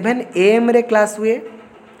मॉर्निंग 7 AM रे क्लास हुए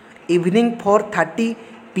इवनिंग 4:30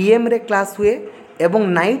 PM रे क्लास हुए एवं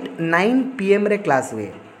नाइट 9 PM रे क्लास हुए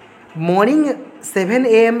मॉर्निंग 7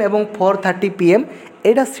 AM एवं 4:30 PM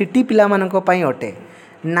एटा सिटी पिला मानक पई अटे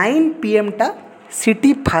 9 PM टा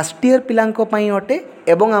सिटी फास्ट ईयर पिलांको पई अटे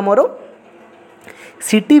एवं आमर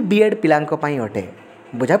सिटी बीएड पिलांको पई अटे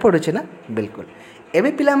बुझा पड़ुछि ना बिल्कुल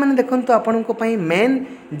एबे पिला माने देखंतु आपनको पई मेन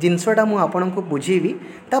जिनसटा मु आपनको बुझीबी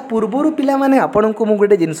ता पूर्वरु पिला माने आपनको मु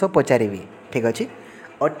गोटे जिनस पचारिबी ठीक अछि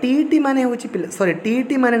और TET माने होछि सॉरी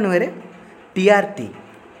TET माने नहरे TRT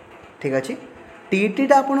ठीक अछि TET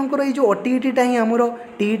टा आपनकर ए जो OTET टा ही हमरो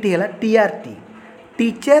TET हैला TRT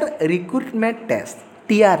teacher recruitment test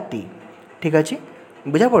TRT ठीक अच्छे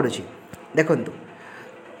बुझा पड़ुछि देखंतु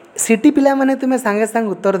सिटी पिला माने तुमे सांगे सांग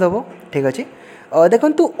उत्तर देबो ठीक अच्छे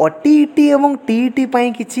देखंतु OTET एवं TET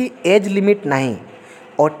पई किछि एज लिमिट नाही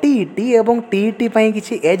OTET एवं TET पई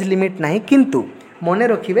किछि एज लिमिट नाही किंतु मने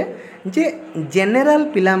रखिबे जे जनरल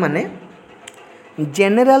पिला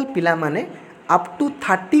माने अप टू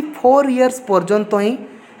 34 इयर्स पर्यंत ही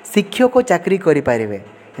शिक्षक चाकरी करि पारिबे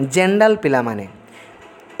जनरल पिला माने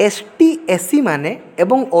ST SC माने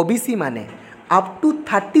एवं OBC माने अप टू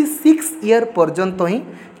 36 इयर पर्यंत ही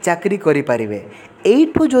चाकरी करि पारिबे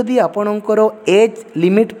एठो जदि आपणकर एज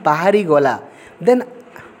लिमिट बाहरी गला देन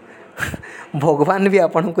भगवान भी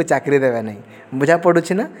आपन को चाकरी देवे नहीं बुझा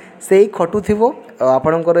पड़ुछि ना से खटुथिबो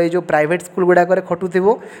आपणकर ए जो प्राइवेट स्कूल गुडा करे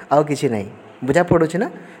खटुथिबो आउ किछि नहीं बुझा पड़ुछि ना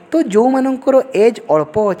तो जो मानकर एज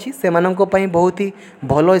अल्प अछि से मानक पई बहुत ही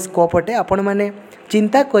भलो स्कोप अटे आपण माने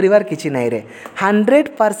चिंता करिवार किछि नहीं रे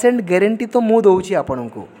 100% गारंटी तो मु दउछि आपन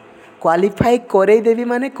को क्वालिफाई करे देवी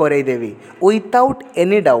माने करे देवी विदाउट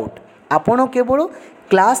एनी डाउट आपण केवल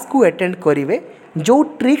क्लास को अटेंड करिवे जो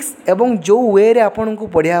ट्रिक्स एवं जो वे रे आपन को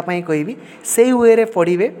पढ़िया पई कहबी सेही वे रे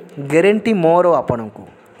पढ़िवे गारंटी मोर आपन को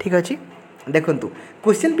ठीक अछि देखंतु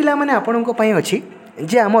क्वेश्चन पिला माने आपन को पई अछि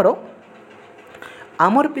जे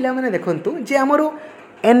आमर पिला माने देखंतु जे आमर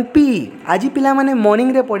NPE आज पिला माने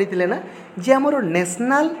मॉर्निंग रे पढ़िथिले ना जे आमर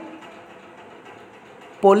नेशनल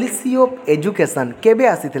पॉलिसी ऑफ एजुकेशन केबे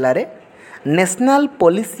आसीथिला रे नेशनल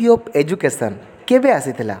पॉलिसी ऑफ एजुकेशन केबे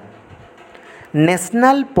आसीथिला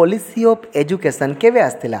नेशनल पॉलिसी ऑफ एजुकेशन केबे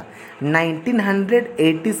आसीथिला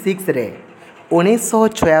 1986 रे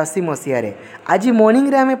 1986 मसीहा रे आज मॉर्निंग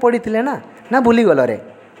रे हमें पढ़िथिले ना भूली गलो रे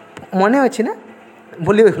मने अछि ना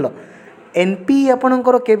भूली गलो NPE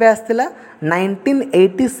आपणकर केबे आसीथिला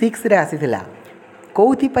 1986 रे आसीथिला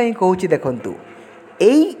कोउथि पई कहूची देखंतु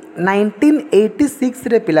एई 1986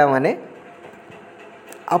 रे पिला माने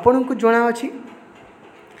आपन को जणा अछि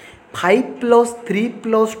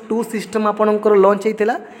 5+3+2 सिस्टम आपणकर लॉन्च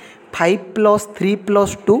हेतिला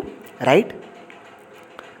 5+3+2 राइट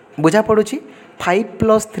बुझा पड़ुछि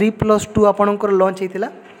 5+3+2 आपणकर लॉन्च हेतिला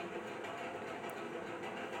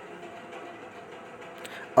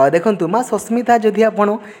देखंतु माँ सस्मिता जदि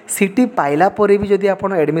आपण सिटी पाइला परे भी जदि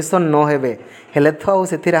आपण एडमिशन न हेबे हेले तो आउ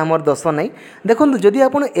सेथिरे हमर दोष नहीं देखंतु जदि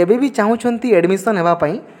आपण एबे भी चाहूछंती एडमिशन हेबा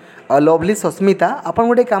पई लवली सस्मिता आपण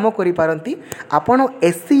गोटे काम करि पारंती आपण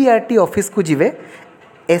SCERT ऑफिस को जिवे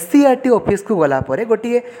SCERT ऑफिस को गला परे गोटे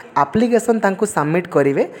एप्लिकेशन तांको सबमिट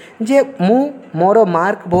करिवे जे मु मोर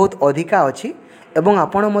मार्क बहुत अधिका अछि एवं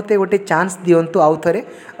आपण मते गोटे चांस दियंतु आउ थरे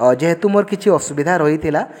जेहेतु मोर किछि असुविधा रही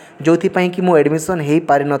थिला जोथि पई कि मु एडमिशन हेई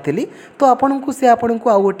पारि नथिली तो आपण को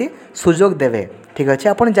आउ गोटे सुजोग देवे ठीक अछि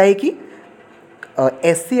आपण जाई कि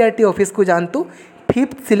SCERT ऑफिस को जानतु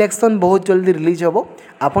 5th सिलेक्शन बहुत जल्दी रिलीज होबो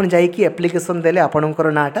आपण जाई कि एप्लिकेशन देले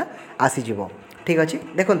आपणकर नाटा आसी जिवो ठीक अछि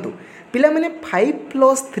देखंतु पिला माने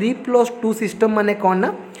 5+3+2 सिस्टम माने कोन ना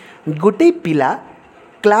गोटे पिला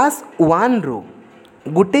क्लास 1 रो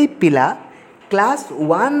गोटे पिला क्लास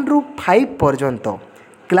 1 रु 5 पर्यंत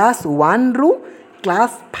क्लास 1 रु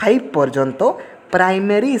क्लास 5 पर्यंत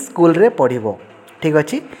प्राइमरी स्कूल रे पढ़िबो ठीक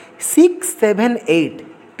अछि 6, 7, 8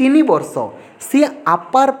 3 वर्ष सी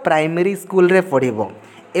अपर प्राइमरी स्कूल रे पढ़िबो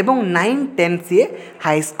एवं 9-10 सी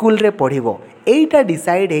हाईस्कल रे पढ़िबो। एटा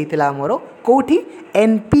डिसाइड होता आमर कौटी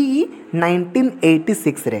एनपीई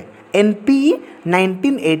 1986 रे, एनपीई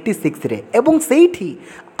 1986 रे। एवं सेठी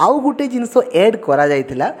आउ गोटे जिनस ऐड करा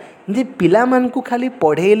जाइथिला जे पिला मानकु खाली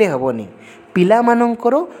पढ़ेले हबनी, पिला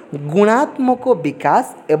मानकर गुणात्मक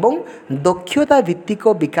विकास एवं दक्षता भित्तिक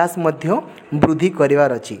विकास मध्य वृद्धि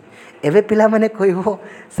करिवार अछि। एबे पिला माने कहबो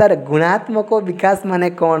सर गुणात्मक विकास माने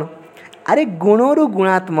कौन? अरे गुणरु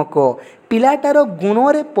गुणात्मक, पिलाटार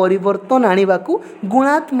गुणरे परिवर्तन आनिबाकू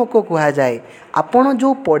गुणात्मक कहा जाए। आपण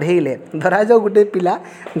जो पढ़ेले धरा जाओ गोटे पिला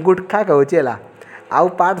गुटखा खाऊचे हला, आउ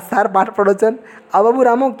पाठ सार पाठ पढ़ोचन, आ बाबू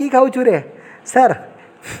राम की खाऊछु रे? सर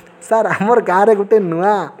सर आमर गाँव रे गोटे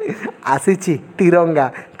नुआ आसीची तिरंगा,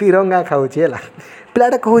 तिरंगा खाऊची हला।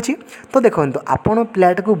 पिलाटा कहूची तो देखो आपण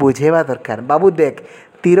पिलाटा को बुझेवा दरकार, बाबू देख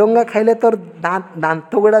तिरंगा खाइले तोर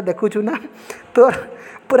दांत गुड़ा देखुछु ना, तोर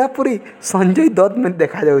पूरा पूरी संजय दत्त में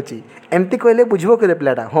देखा जाउची। एमती कहले बुझबो करे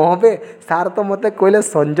पिलाटा? हाँ बे सार तो मते कहले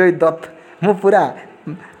संजय दत्त, मु पूरा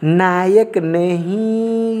नायक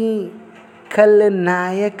नहीं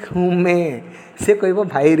खलनायक हूँ मैं, से कहबो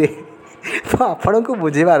भाई रे। तो आपण को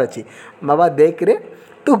बुझेबार अछि बाबा देख रे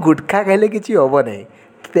तू गुटखा खाइले किछि होबो नहीं,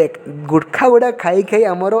 देख गुटखा गुड़ा खाई खाई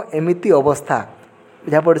आमर एमिति अवस्था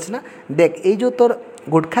बुझा पड़छ ना। देख ये जो तोर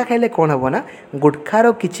गुटखा खाइले कौन हम ना,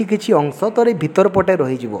 गुटखार किछि किछि अंश तोर भीतर पटे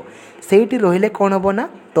रही सेठी रहिले कौन हम ना,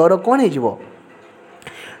 तोर कौन हो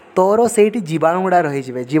तोर सेठी जीवाणु गुड़ा रही,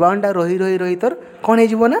 जीवाणुटा रही रही रही तोर कौन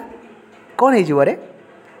हो ना, कौन हो रे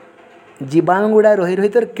जीवाणु गुड़ा रही रही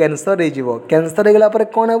तोर कैंसर हो, कैंसर हो गला पर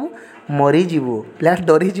कौन हेबू मरीजु, प्लास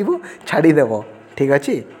डरीजु छाड़देव। ठीक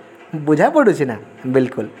अच्छे बुझा पड़ुछि ना?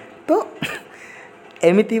 बिल्कुल। तो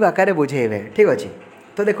एमिति आकार बुझेबे। ठीक अच्छे।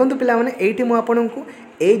 तो देखो पिला माने एठी मु आपनकु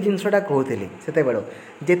ए जिनसटा कहूली सेते बेलो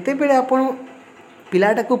जेते बेले आपण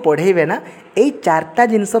पिलाटा को पढ़ेबे ना, ए चारटा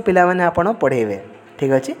जिनस पिला माने आपण पढ़ेबे।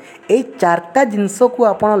 ठीक अच्छे। ए चारटा जिनस को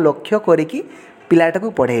आपण लक्ष्य करिकी पिलाटा को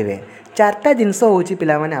पढ़ेबे। चारटा जिनस होची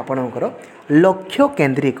पिला माने आपणकर लक्ष्य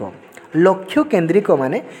केंद्रिक। लक्ष्य केंद्रिक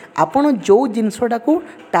माने आपण जो जिनसटा को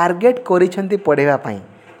टार्गेट करिसेंती पढ़ेबा पई।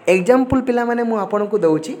 एग्जांपल पिला माने मु आपनकु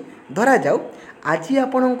दउची, धरा जाऊ आज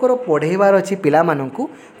आपणकर पढ़ेबार अच्छी पिला माननकु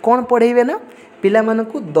कौन पढ़ेबे ना, पिला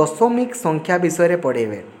माननकु दशमिक संख्या विषय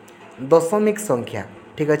पढ़ेबे। दशमिक संख्या।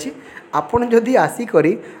 ठीक अच्छे। आपण जदि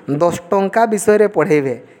आसिकरी 10 टंका विषय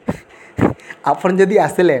पढ़ेबे, आपण जदि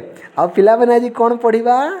आसले आ पिला माने आज कौन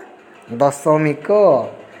पढ़िबा दशमिक।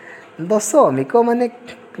 दशमिक माने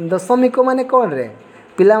दशमिक माने कौन रे?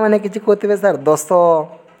 पिला माने किछि कहथिबे सर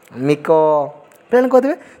दशमिक, पिला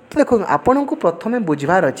कहथिबे। तो देखो आपण को प्रथमे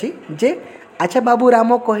बुझवार अछि जे अच्छा बाबू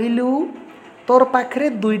राम कहलु तोर पाखरे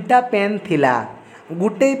 2टा पेन थिला,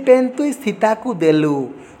 गुटे पेन तु सीता को देलु,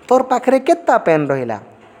 तोर पाखरे केता पेन रहिला?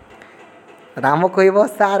 राम कहबो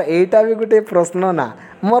सार एटा भी गुटे प्रश्न ना,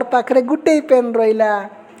 मोर पाखरे गुटे पेन रहिला।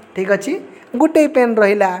 ठीक अछि, गुटे पेन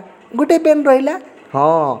रहिला, गुटे पेन रहिला,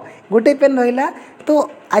 हाँ गुटे पेन रहिला। तो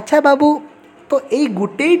अच्छा बाबू तो ए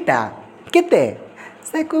गुटेटा केते?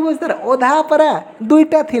 से कहबो सर अधा परा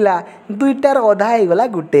 2टा थिला, 2टार अधा हो गला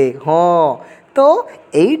गुटे। हाँ तो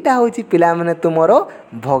एटा होची पिला माने तुमरो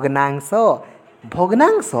भग्नांश।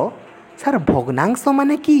 भग्नांश सर भग्नांश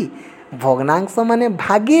माने की? भग्नांश माने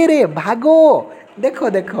भागे रे, भागो। देखो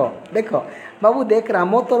देखो देखो बाबू देख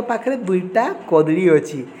राम तोर पाखरे 2टा कदली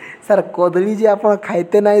अछि, सर कदली जे आपण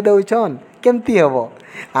खाइते नाइ दउछन केमती हबो?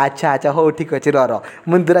 अच्छा अच्छा हो ठीक अछि, रह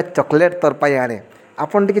मु दुरा चॉकलेट तोर पाई आने।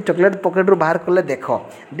 आपन टिके चॉकलेट पॉकेट रू बाहर करले देखो,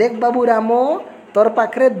 देख बाबू राम तोर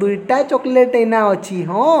पाखरे 2टा चॉकलेट एना अछि।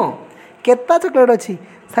 हाँ केता चॉकलेट अछि?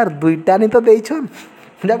 सर 2टा नि तो देइछन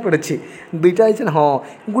जा पड़छि, 2टा देइछन। हाँ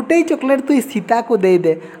गुटे चॉकलेट तू सीता को दे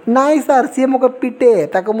दे। नाइ सर सी मको पिटे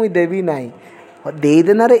ताको मुई देबी नाइ, दे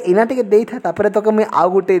देना रे एना टिके देई था तापरे तको मुई आउ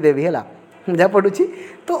गुटे देबी हला जा पड़ुछि।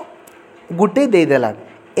 तो गुटे दे देला।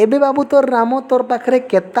 एबे बाबू तोर राम तोर पाखरे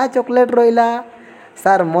केता चॉकलेट रहिला?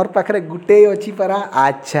 सर मोर पाखरे गुटे अछि परा।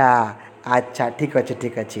 अच्छा अच्छा ठीक अच्छे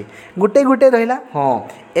ठीक अच्छे, गुटे गुटे रहिला। हाँ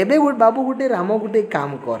एबे बाबू गुटे राम गुटे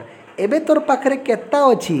काम कर, एबे तोर पाखरे केता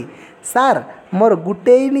अछि? सार मोर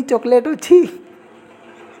गुटे नी चॉकलेट अछि।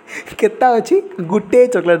 केता अछि? गुटे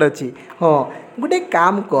चॉकलेट अछि। हाँ गुटे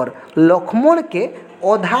काम कर लक्ष्मण के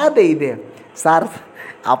अधा दे दे। सार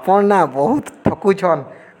आपण ना बहुत ठकुछन,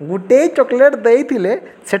 गुटे चॉकलेट देइथिले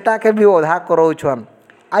सेटा के भी अधा करौछन।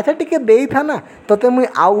 अच्छा टिके देई था ना तोते मुई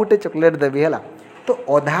आउ गुटे चॉकलेट देबी हला। तो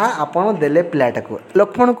अधा आपण देले पिलाटा को,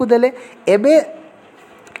 लक्ष्मण को देले। एबे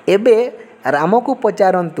एबे राम को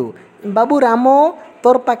पचारंतु बाबू राम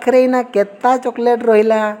तोर पाखरे ना केता चॉकलेट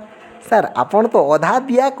रहिला? सर आपण तो अधा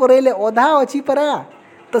दिया करैले, अधा अछि परा।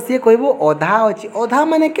 तो सी कहबो अधा अछि। अधा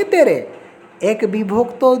माने केते रे? एक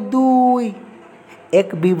विभक्त दुई,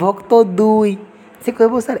 एक विभक्त दुई से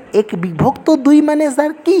कहब सर एक विभक्त दुई माने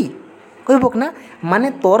सर कि कहब ना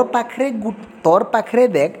माने तोर पाखरे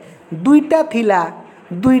देख दुईटा थिला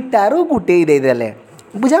दुईटारू गुटे देदेले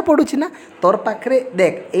बुझा पड़ुछि ना तोर पाखरे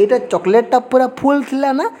देख एटा चॉकलेटटा पूरा फुल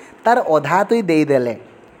थिला ना तार अधा तुई देदेले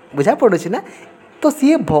बुझा पड़ुछि ना तो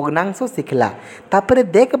सी भग्नांश शिखला तापरे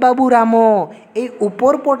देख बाबू राम ए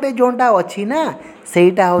ऊपर पटे जोटा अच्छी ना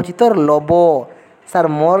सेटा हूँ तोर लोभ सर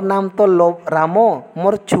मोर नाम तो राम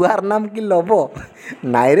मोर छुआर नाम कि लोभ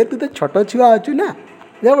नाई रे तू तो छोट छुआ अच्छु ना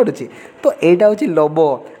बुझा पड़ुछि तो एटा हूँ लोभ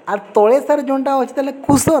आर तले सर जोटा अच्छी ताले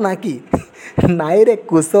कुश ना कि नाई रे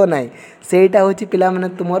कुश नाई सेटा हूँ पिला माने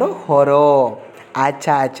तुमर हर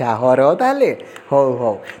अच्छा अच्छा हर ताले हो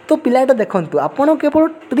हो तो पिलाटा देखंतु आपण केवल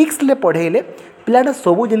ट्रिक्स ले पढ़ेले पिलाटा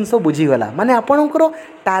सबू जिनस बुझीगला माने आपणकर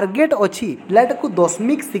टार्गेट अच्छी पिलाटा को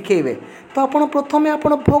दशमिक शिखेबे तो आपण प्रथमे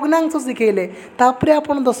आपण भग्नांश शिखेले तापरे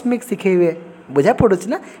आपण दशमिक शिखेबे बुझा पड़ुछि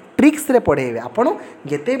ना ट्रिक्स रे पढ़ेबे आपण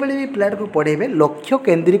जेते बेले भी पिलाटा को पढ़ेबे लक्ष्य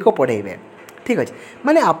केंद्रिक पढ़ेबे ठीक अच्छे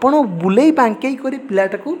माने आपण बुलेई बांकेई करी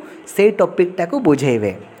पिलाटा को से टॉपिकटा को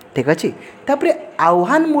बुझेबे ठीक अच्छे तापरे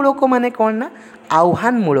आह्वानमूलक माने कौन ना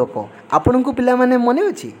आह्वानमूलक आपण को पिला माने मने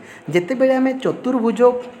अछि जेते बेले हमें चतुर्भुज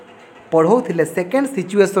पढ़ाऊले सेकेंड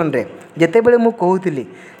सिचुएसन रे जेते बेले मु कहूली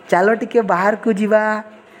चलो टिके बाहर को जीवा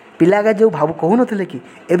पिलागा जो भाव कहू नथिले कि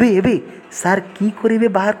एबे एबे सार की करिवे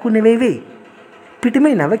बाहर को नेबे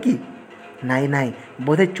पिटमे ना कि नाई नाई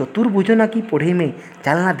बोधे चतुर्भुज ना कि पढ़े में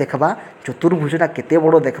चल ना देखबा चतुर्भुजटा केते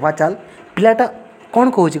बड़ देखबा चल पिलाटा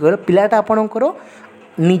कौन कहूँ कह पिलाटा आपणकर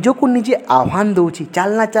निजको निजे आह्वान दौची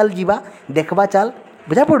चल ना चल जीवा देखबा चल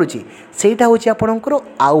बुझा पड़ुछि सेटा होछि आपणकर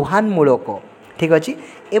आह्वानमूलक ठीक अच्छे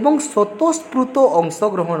एवं स्वतःस्फूर्त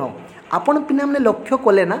अंशग्रहण आपण पिना मैंने लक्ष्य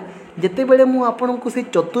कले ना जिते बड़े मु आपन को से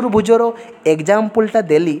चतुर्भुजर एग्जाम्पलटा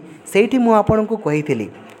देली सेठी मु आपन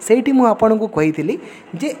को कही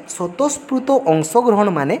जे स्वतःस्फूर्त अंशग्रहण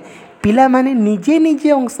माने पिला माने निजे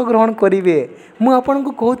निजे अंशग्रहण करेंगे मु आपन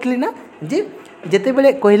को कहूली ना जे जिते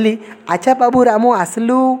बड़े कहली अच्छा बाबू राम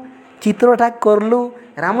आसलु चित्रटा करलु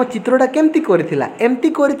राम चित्रटा केमती करथिला एमती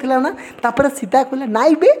करथिला ना तापर सीता कहला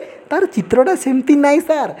नाई बे तार चित्रटा सेमती नाई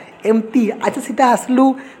सार एमती अच्छा सीता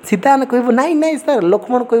आसलु सीता ने कहबो नाई नाई सार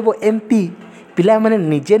लक्ष्मण कहबो एमती पिला माने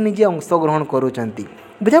निजे निजे अंशग्रहण करूचंती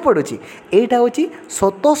बुझा पड़ुछि एटा होछि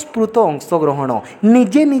स्वतःस्फूर्त अंशग्रहण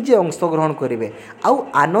निजे निजे अंशग्रहण करेंगे आउ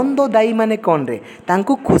आनंददायी माने कौन रे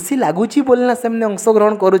तांको खुशी लगुच बोलना से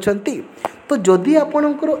अंशग्रहण करूचंती तो जदि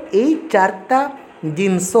आपणकर एई चारटा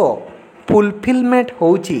जिनस फुलफिलमेंट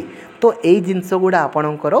होउची तो एई जिनस गुड़ा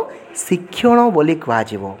आपणकर शिक्षण बोली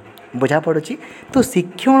कहुजिवो बुझा पड़ुछि तो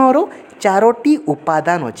शिक्षणर चारोटी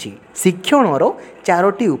उपादान अछि शिक्षणर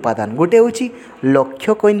चारोटी उपादान गोटे होछि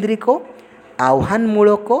लक्ष्य केंद्रिक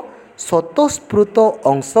आह्वानमूलक स्वतःस्फूर्त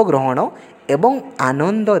अंशग्रहण एवं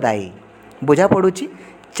आनंददायी बुझा पड़ुछि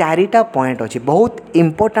चारिटा पॉइंट अछि बहुत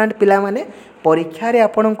इंपोर्टेंट पिला माने परीक्षा रे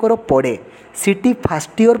आपणकर पड़े सीटी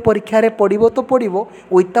फास्ट ईयर परीक्षा रे पड़िबो तो पड़िबो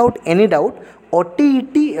विदाउट एनी डाउट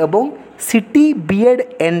ओटीईटी एवं सीटी बीएड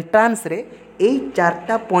एंट्रांस रे एई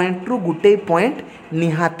चारटा पॉइंट रु गुटे पॉइंट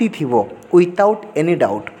निहाती थिबो विदाउट एनी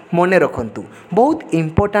डाउट मने रखंतु बहुत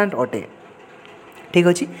इंपोर्टेंट अटे ठीक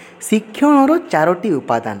अच्छे शिक्षणर चारोटी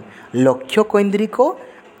उपादान लक्ष्य केंद्रिक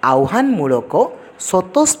आह्वानमूलक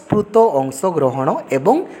स्वतःस्फूर्त अंशग्रहण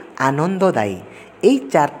एवं आनंददायी यही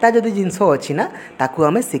चारटा जदि जिनस अच्छी ना ताकू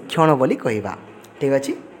आमे शिक्षण बोली कहवा ठीक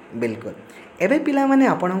अच्छे बिल्कुल एबे पिला माने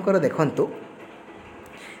आपणकर देखंतु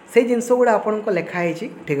से जिनस गुड़ा आपणक लेखाई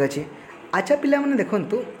ठीक अच्छे अच्छा पिला माने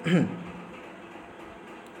देखंतु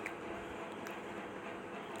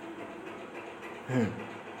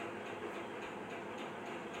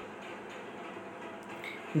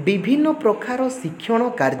विभिन्न प्रकार शिक्षण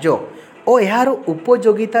कार्य और यार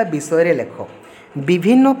उपयोगिता विषय लेख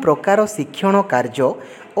विभिन्न प्रकार शिक्षण कार्य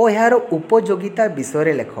और यार उपयोगिता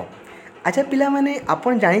विषय लेख अच्छा पिला माने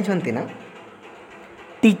आपण जानिछंती ना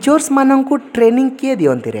टीचर्स मानंकु ट्रेनिंग किए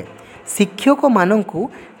दियंती रे शिक्षक मानंकु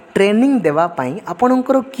ट्रेनिंग देवा पाई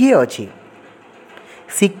आपणकर किए अछि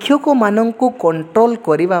शिक्षक मानंकु कंट्रोल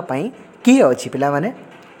करिवा पाई किए अछि पिला माने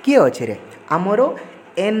किए अछि रे हमरो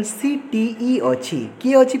एनसीटीई अच्छी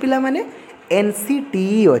किए अच्छी पिला माने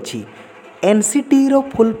एनसीटीई अच्छी एनसीटीई रो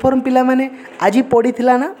फुल फॉर्म पिला माने आज पढ़ी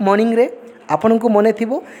थिला ना मॉर्निंग रे आपन को मने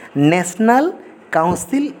थिबो national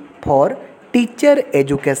council for teacher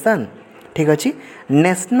education ठीक अच्छी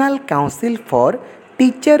national council for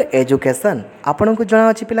teacher education आपन को जणा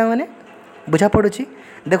अछि पिला माने बुझा पड़ुछि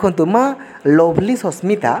देखंतु मां लवली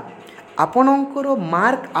सस्मिता आपणकर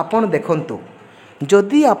मार्क आपन देखंतु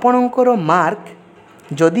जदि आपणकर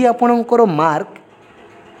मार्क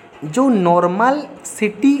जो नॉर्मल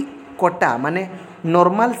सिटी कोटा माने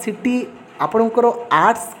नॉर्मल सिटी आपणकर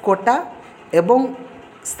आर्ट्स कोटा एवं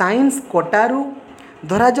साइंस कोटारू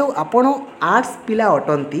धरा जाऊ आपण आर्ट्स पिला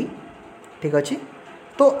अटंती ठीक अच्छे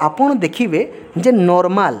तो आपण देखिए जे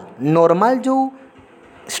नॉर्मल जो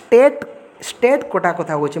स्टेट कोटा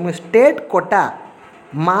कथा कहूँ स्टेट कोटा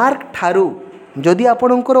मार्क ठारू जदि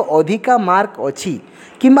आपणकर अधिका मार्क अच्छी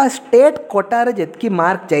किंबा स्टेट कोटार जेतकी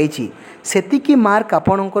मार्क जाइछि सेतिकी मार्क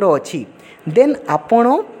आपणकर अच्छी देन आपण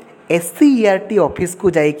SCERT ऑफिस को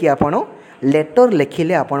जाइकी आपण लेटर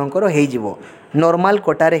लिखिले आपणकर हो नॉर्मल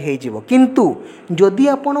कोटारे हो किंतु जदि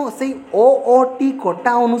आपण से OOT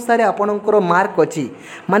कोटा अनुसार आपणकर मार्क अच्छी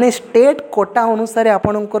माने स्टेट कोटा अनुसार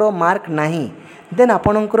आपणकर मार्क नहीं देन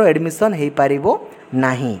आपणकर एडमिशन हो पारिबो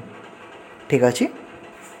नहीं ठीक अच्छे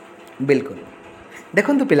बिल्कुल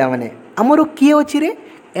देखंतु पिला माने हमरो किए अछि रे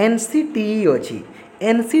NCTE अछि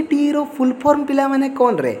NCTE रो फुल फॉर्म पिला माने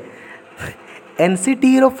कोन रे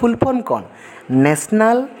NCTE रो फुल फॉर्म कौन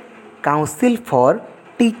national council for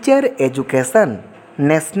teacher education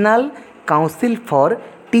national council for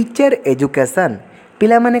teacher education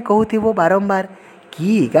पिला माने कहूथिबो बारंबार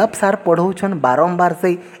कि गाप सार पढ़ौछन बारंबार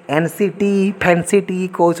से NCTE फैंसीटी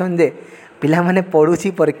कहउछन जे पिला माने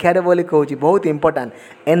पढ़ुछि परीक्षा रे बोली कहउछि बहुत इंपोर्टेंट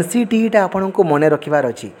NCTE टा आपन को मने रखिबार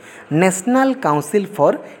अछि national council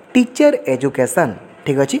for teacher education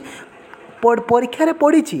ठीक अछि परीक्षा रे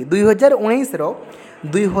पढ़ी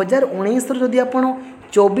 2019 जदि आपण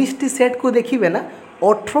 24 सेट को देखिए ना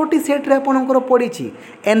 18 सेट रे आपणकर पढ़ी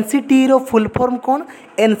NCTE रो फुल फॉर्म कौन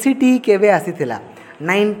NCTE केवे आसीथिला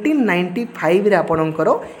 1995 रे आपणकर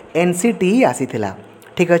NCTE आसीथिला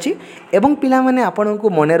ठीक अछि एवं पिला माने आपण को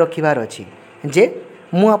मने रखिबार अछि जे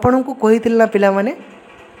मु आपण को कहिथिल ना पिला माने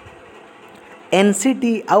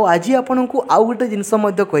NCTE आउ आज आपण को आउ गोटे जिनस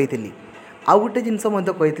मध्य कहिथिली आउ गोटे जिनस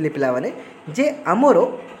मध्य कहिथिली पिला माने जे आमरो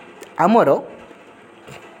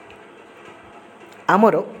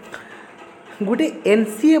गोटे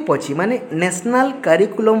NCF अच्छी माने नेशनल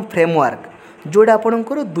करिकुलम फ्रेमवर्क जोड़ा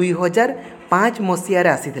आपणकर 2005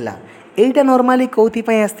 मसीह आसीथिला एटा नॉर्मली कौथि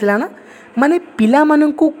पई आसीथिला ना माने पिला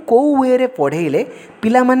माननकु को वे रे पढ़ेले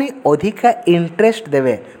पिला माने अधिका इंटरेस्ट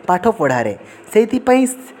देवे पाठ पढ़ारे सेति पई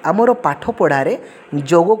हमरो पाठ पढ़ारे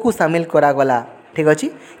जोग को शामिल करा गला ठीक अछि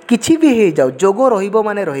किछि भी हे जाओ जोग रहिबो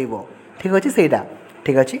माने रहिबो ठीक अछि सेटा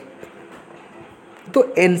ठीक अछि तो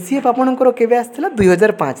NCF आपणकर केबे आसीथिला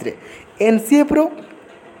 2005 रे NCF रो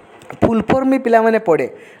फुल फॉर्म में पिला माने पढ़े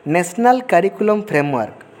नेशनल करिकुलम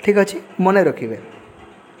फ्रेमवर्क ठीक अछि मने रखिबे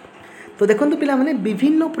तो देखंतु पिला माने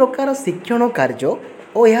विभिन्न प्रकार शिक्षण कार्य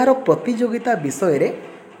और यार प्रतियोगिता विषय रे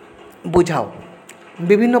बुझाओ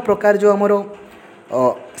विभिन्न प्रकार जो हमरो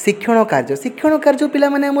शिक्षण कार्य पिला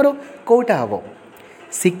माने हमरो कोटा हबो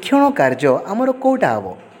शिक्षण कार्य हमरो कोटा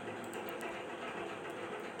हबो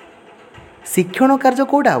शिक्षण कार्य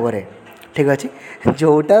कोटा हबो रे ठीक अछि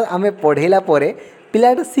जोटा आमे पढ़ेला परे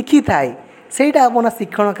पिलाटा शिखी थाए सेटा हबो ना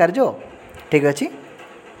शिक्षण कार्य ठीक अछि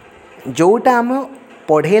जोटा आमे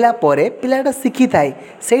पढ़ेला परे पिलाटा शिखी थाए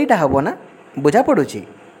सेटा हबो ना बुझा पड़ुछि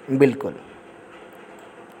बिल्कुल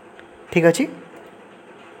ठीक अछि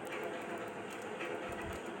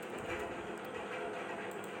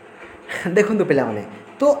देखंतु पिला माने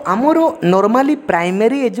तो आमरो नॉर्मली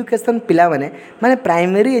प्राइमरी एजुकेशन पिला माने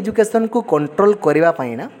प्राइमरी एजुकेशन को कंट्रोल करबा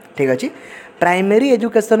पई ना ठीक अछि प्राइमरी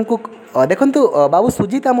एजुकेशन को देखंतु बाबू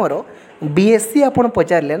सुजीत आमरो BSc आपण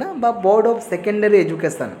पचारले ना बा बोर्ड ऑफ सेकेंडरी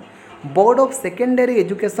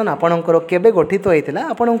एजुकेशन आपणकर केबे गठित होइतिला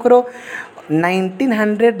आपणकर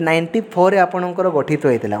 1994 रे आपणकर गठित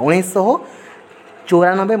होइतिला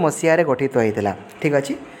 1994 मसिया रे गठित होइतिला ठीक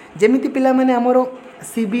अछि जेमिति पिला माने हमरो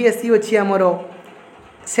CBSE अछि हमरो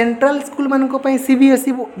सेंट्रल स्कूल मानक पई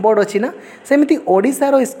CBSE बोर्ड अछि ना सेमिति ओडिसा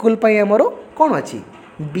रो स्कूल पई हमरो कोन अछि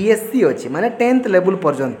BSc अच्छी माने 10th लेवल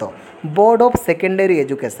पर्यंत बोर्ड ऑफ सेकेंडरी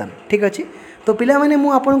एजुकेशन ठीक अच्छी तो पिला माने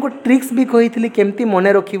मु आपन को ट्रिक्स भी कही केमती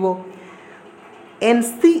मने रखिबो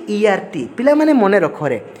NCERT पिला माने मने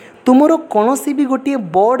रखरे तुमरो कोनोसी भी गोटे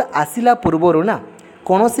बोर्ड आसिला पूर्वरु ना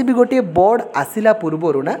कोनोसी भी गोटे बोर्ड आसिला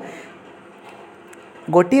पूर्वरु ना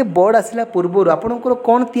गोटे बोर्ड आसिला पूर्वरु आपनकर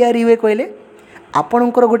कोन तयारी हुए कहले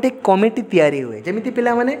आपनकर गोटे कमिटी तयारी हुए जेमिति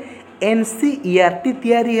पिला माने NCERT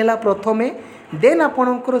तयारी हैला प्रथमे देन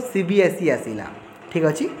आपणकर CBSE आसिला ठीक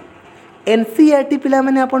अच्छी NCERT पिला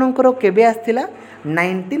माने आपणकर केबे आसिला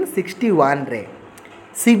 1961 रे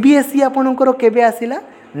CBSE आपणकर केबे आसिला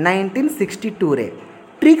 1962 रे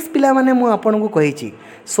ट्रिक्स पिला माने मु आपणको कहिछि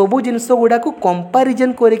सबु जिंस गुडा को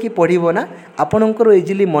कंपैरिजन करे कि पढिबो ना आपणकर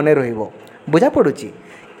इजीली मने रहइबो बुझा पडुछि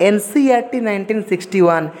एनसीईआरटी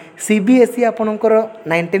 1961 सीबीएसई आपणकर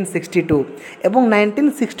 1962 एवं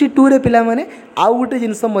 1962 रे पिला माने आउ गोटे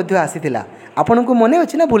जिनस मध्य आसीथिला आपन को मने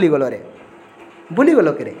अछि ना भूलीगल रे भूलीगल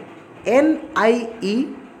के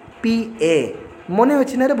NIEPA मने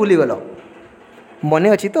अछि ना रे भूलीगल मने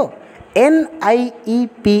अछि तो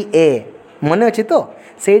NIEPA मने अछि तो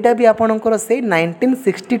सेटा भी आपणकर से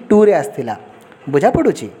 1962 रे आस्थिला बुझा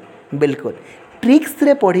पड़ुछि बिल्कुल ट्रिक्स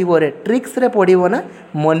रे पढ़िबो रे ट्रिक्स रे पढ़िबो ना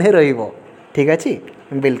मने रहिबो ठीक अछि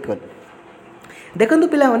बिल्कुल देखंतु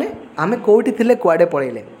पिला माने आमे कोठी थिले कुआडे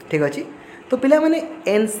पळैले ठीक अछि तो पिला माने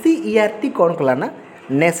NCERT कोन कला ना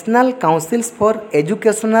national councils for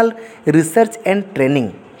educational research and training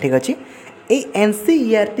ठीक अछि ए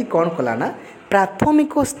NCERT कोन कला ना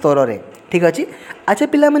प्राथमिक स्तर रे ठीक अछि अच्छा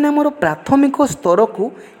पिला माने हमर प्राथमिक स्तर को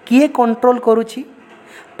किए कंट्रोल करूछि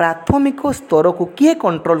प्राथमिक स्तर को किए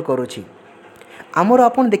कंट्रोल करूछि आमर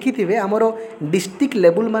आपन देखिथिबे आमर डिस्ट्रिक्ट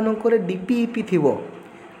लेवल मानकर DPEP थिबो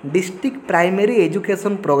district primary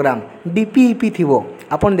education programme DPEP थिबो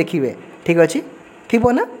आपन देखिबे ठीक अछि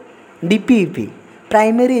थिबो ना DPEP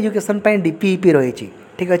प्राइमरी एजुकेशन पय DPEP रहिछि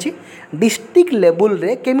ठीक अछि डिस्ट्रिक्ट लेवल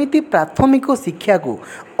रे केमिति प्राथमिक शिक्षा को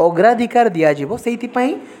अग्राधिकार दिया जिवो सेति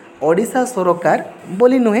पय ओडिशा सरकार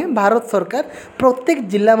बोली नुहे भारत सरकार प्रत्येक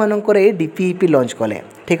जिला मानकर ए DPEP लॉन्च कले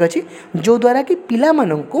ठीक अच्छे जो द्वारा कि पिला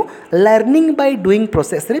माननकु लर्निंग बाय डूइंग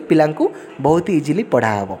प्रोसेस रे पिला को बहुत इजीली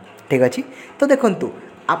पढ़ा हबो ठीक अच्छे तो देखंतु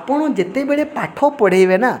आपण जेते बेले पाठ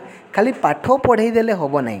पढ़ेबे ना खाली पाठ पढ़े देले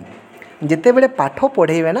होबो नै जेते बेले पाठ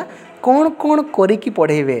पढ़ेबे ना कौन कौन करी कि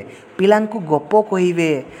पढ़ेबे पिला को गप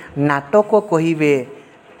कहिबे नाटक कहिबे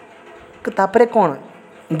तापरे कौन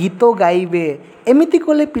गीत गाइबे एमिति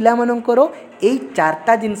कले पिला मानकर एई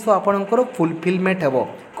चारटा जिंस आपणकर फुलफिलमेंट हेबो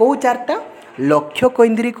को चारटा लक्ष्य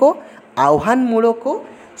केन्द्रिक आह्वानमूलक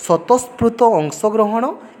स्वतःस्फूर्त अंशग्रहण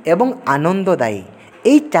एवं आनंददायी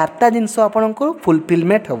एई चारटा जिंस आपणकर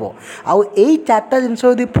फुलफिलमेंट हेबो आउ एई चारटा जिंस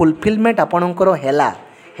यदि फुलफिलमेंट आपणकर हेला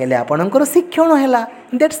हेले आपणकर शिक्षण हेला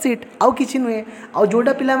दैट्स इट आउ किछि नुहे आउ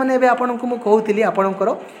जोटा पिला माने एबे आपणको मु कहउतिली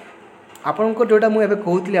आपणकर जोटा मु एबे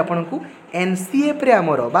कहउतिली आपणको NCF रे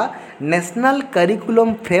हमर बा नेशनल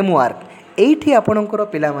करिकुलम फ्रेमवर्क एठी आपणकर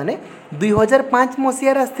पिला माने 2005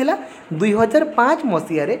 मसिया रे आस्थिला 2005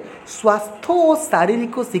 मसिया रे स्वास्थ्य और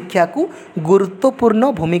शारीरिक शिक्षा को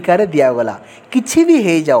गुरुत्वपूर्ण भूमिका रे दिया गला किछि भी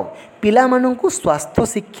हे जाओ पिला माननकु स्वास्थ्य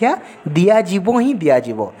शिक्षा दिया जीवो ही दिया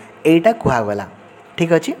जीवो एटा कुहा गला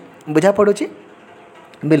ठीक अछि बुझा पड़ुछि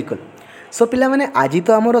बिल्कुल सो पिला माने आज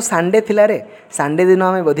तो आमर संडे थिला रे संडे दिन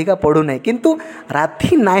आम अधिका पढ़ू ना किंतु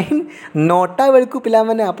राति 9टा बेलू पिला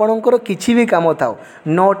माने आपणकर किछि भी काम थाओ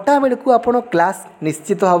 9टा बेलू आपण क्लास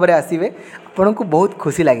निश्चित भाव में आसबे आपन को बहुत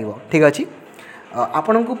खुशी लगे ठीक अच्छे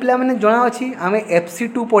आपण को पिला माने जना अच्छी आम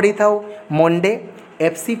FC2 पढ़ी था मंडे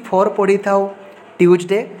FC4 पढ़ी था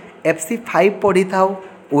ट्यूजडे FC5 पढ़ी था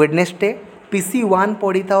वेडनेसडे PC1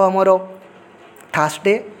 पढ़ी था आमर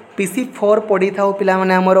थर्सडे PC4 पढ़ी था पिला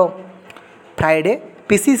माने आमर फ्राइडे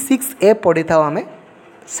PC6A पढ़ी था आम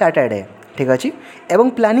सैटरडे ठीक अच्छे एवं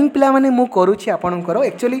प्लानिंग पिला माने मु करूछि आपणकर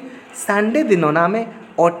एक्चुअली संडे दिन ना आम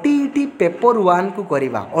OTET पेपर 1 को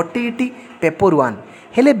करवा OTET पेपर 1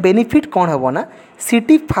 हेले बेनिफिट कौन हम ना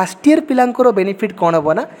सिटी फर्स्ट ईयर पिलांकर बेनिफिट कौन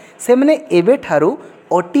हम ना से मैंने एबे ठारू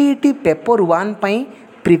OTET पेपर 1 पई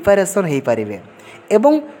प्रिपरेशन हो पारे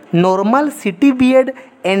एवं नॉर्मल सिटी बीएड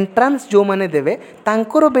एंट्रांस जो माने देवे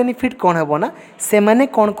तांकर बेनिफिट कौन हम ना से माने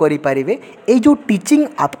कौन करि पारिबे ए जो टीचिंग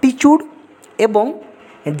एप्टीट्यूड एवं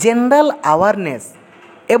जनरल अवेयरनेस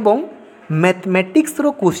एवं मैथमेटिक्स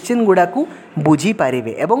रो क्वेश्चन गुड़ा को बुझी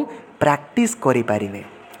पारिबे एवं प्रैक्टिस करि पारिबे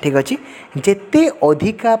ठीक अच्छे जेते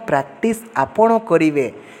अधिका प्रैक्टिस आपण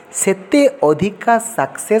करिवे सेते अधिका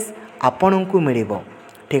सक्सेस आपण को मिलिबो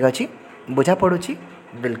ठीक अच्छे बुझा पड़ुछि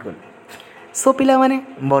बिल्कुल सो पिला माने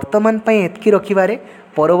वर्तमान पई एतकी रखिबारे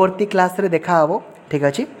परवर्ती क्लास रे देखा हबो ठीक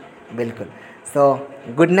अच्छे बिल्कुल सो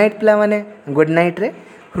गुड नाइट पिला माने गुड नाइट रे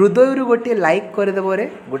हृदय रु गोटे लाइक कर देबो रे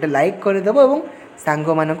गोटे लाइक कर देबो एवं सांग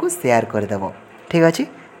मानकु शेयर कर देबो ठीक अच्छे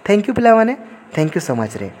थैंक यू पिला माने थैंक यू सो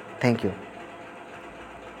मच रे थैंक यू।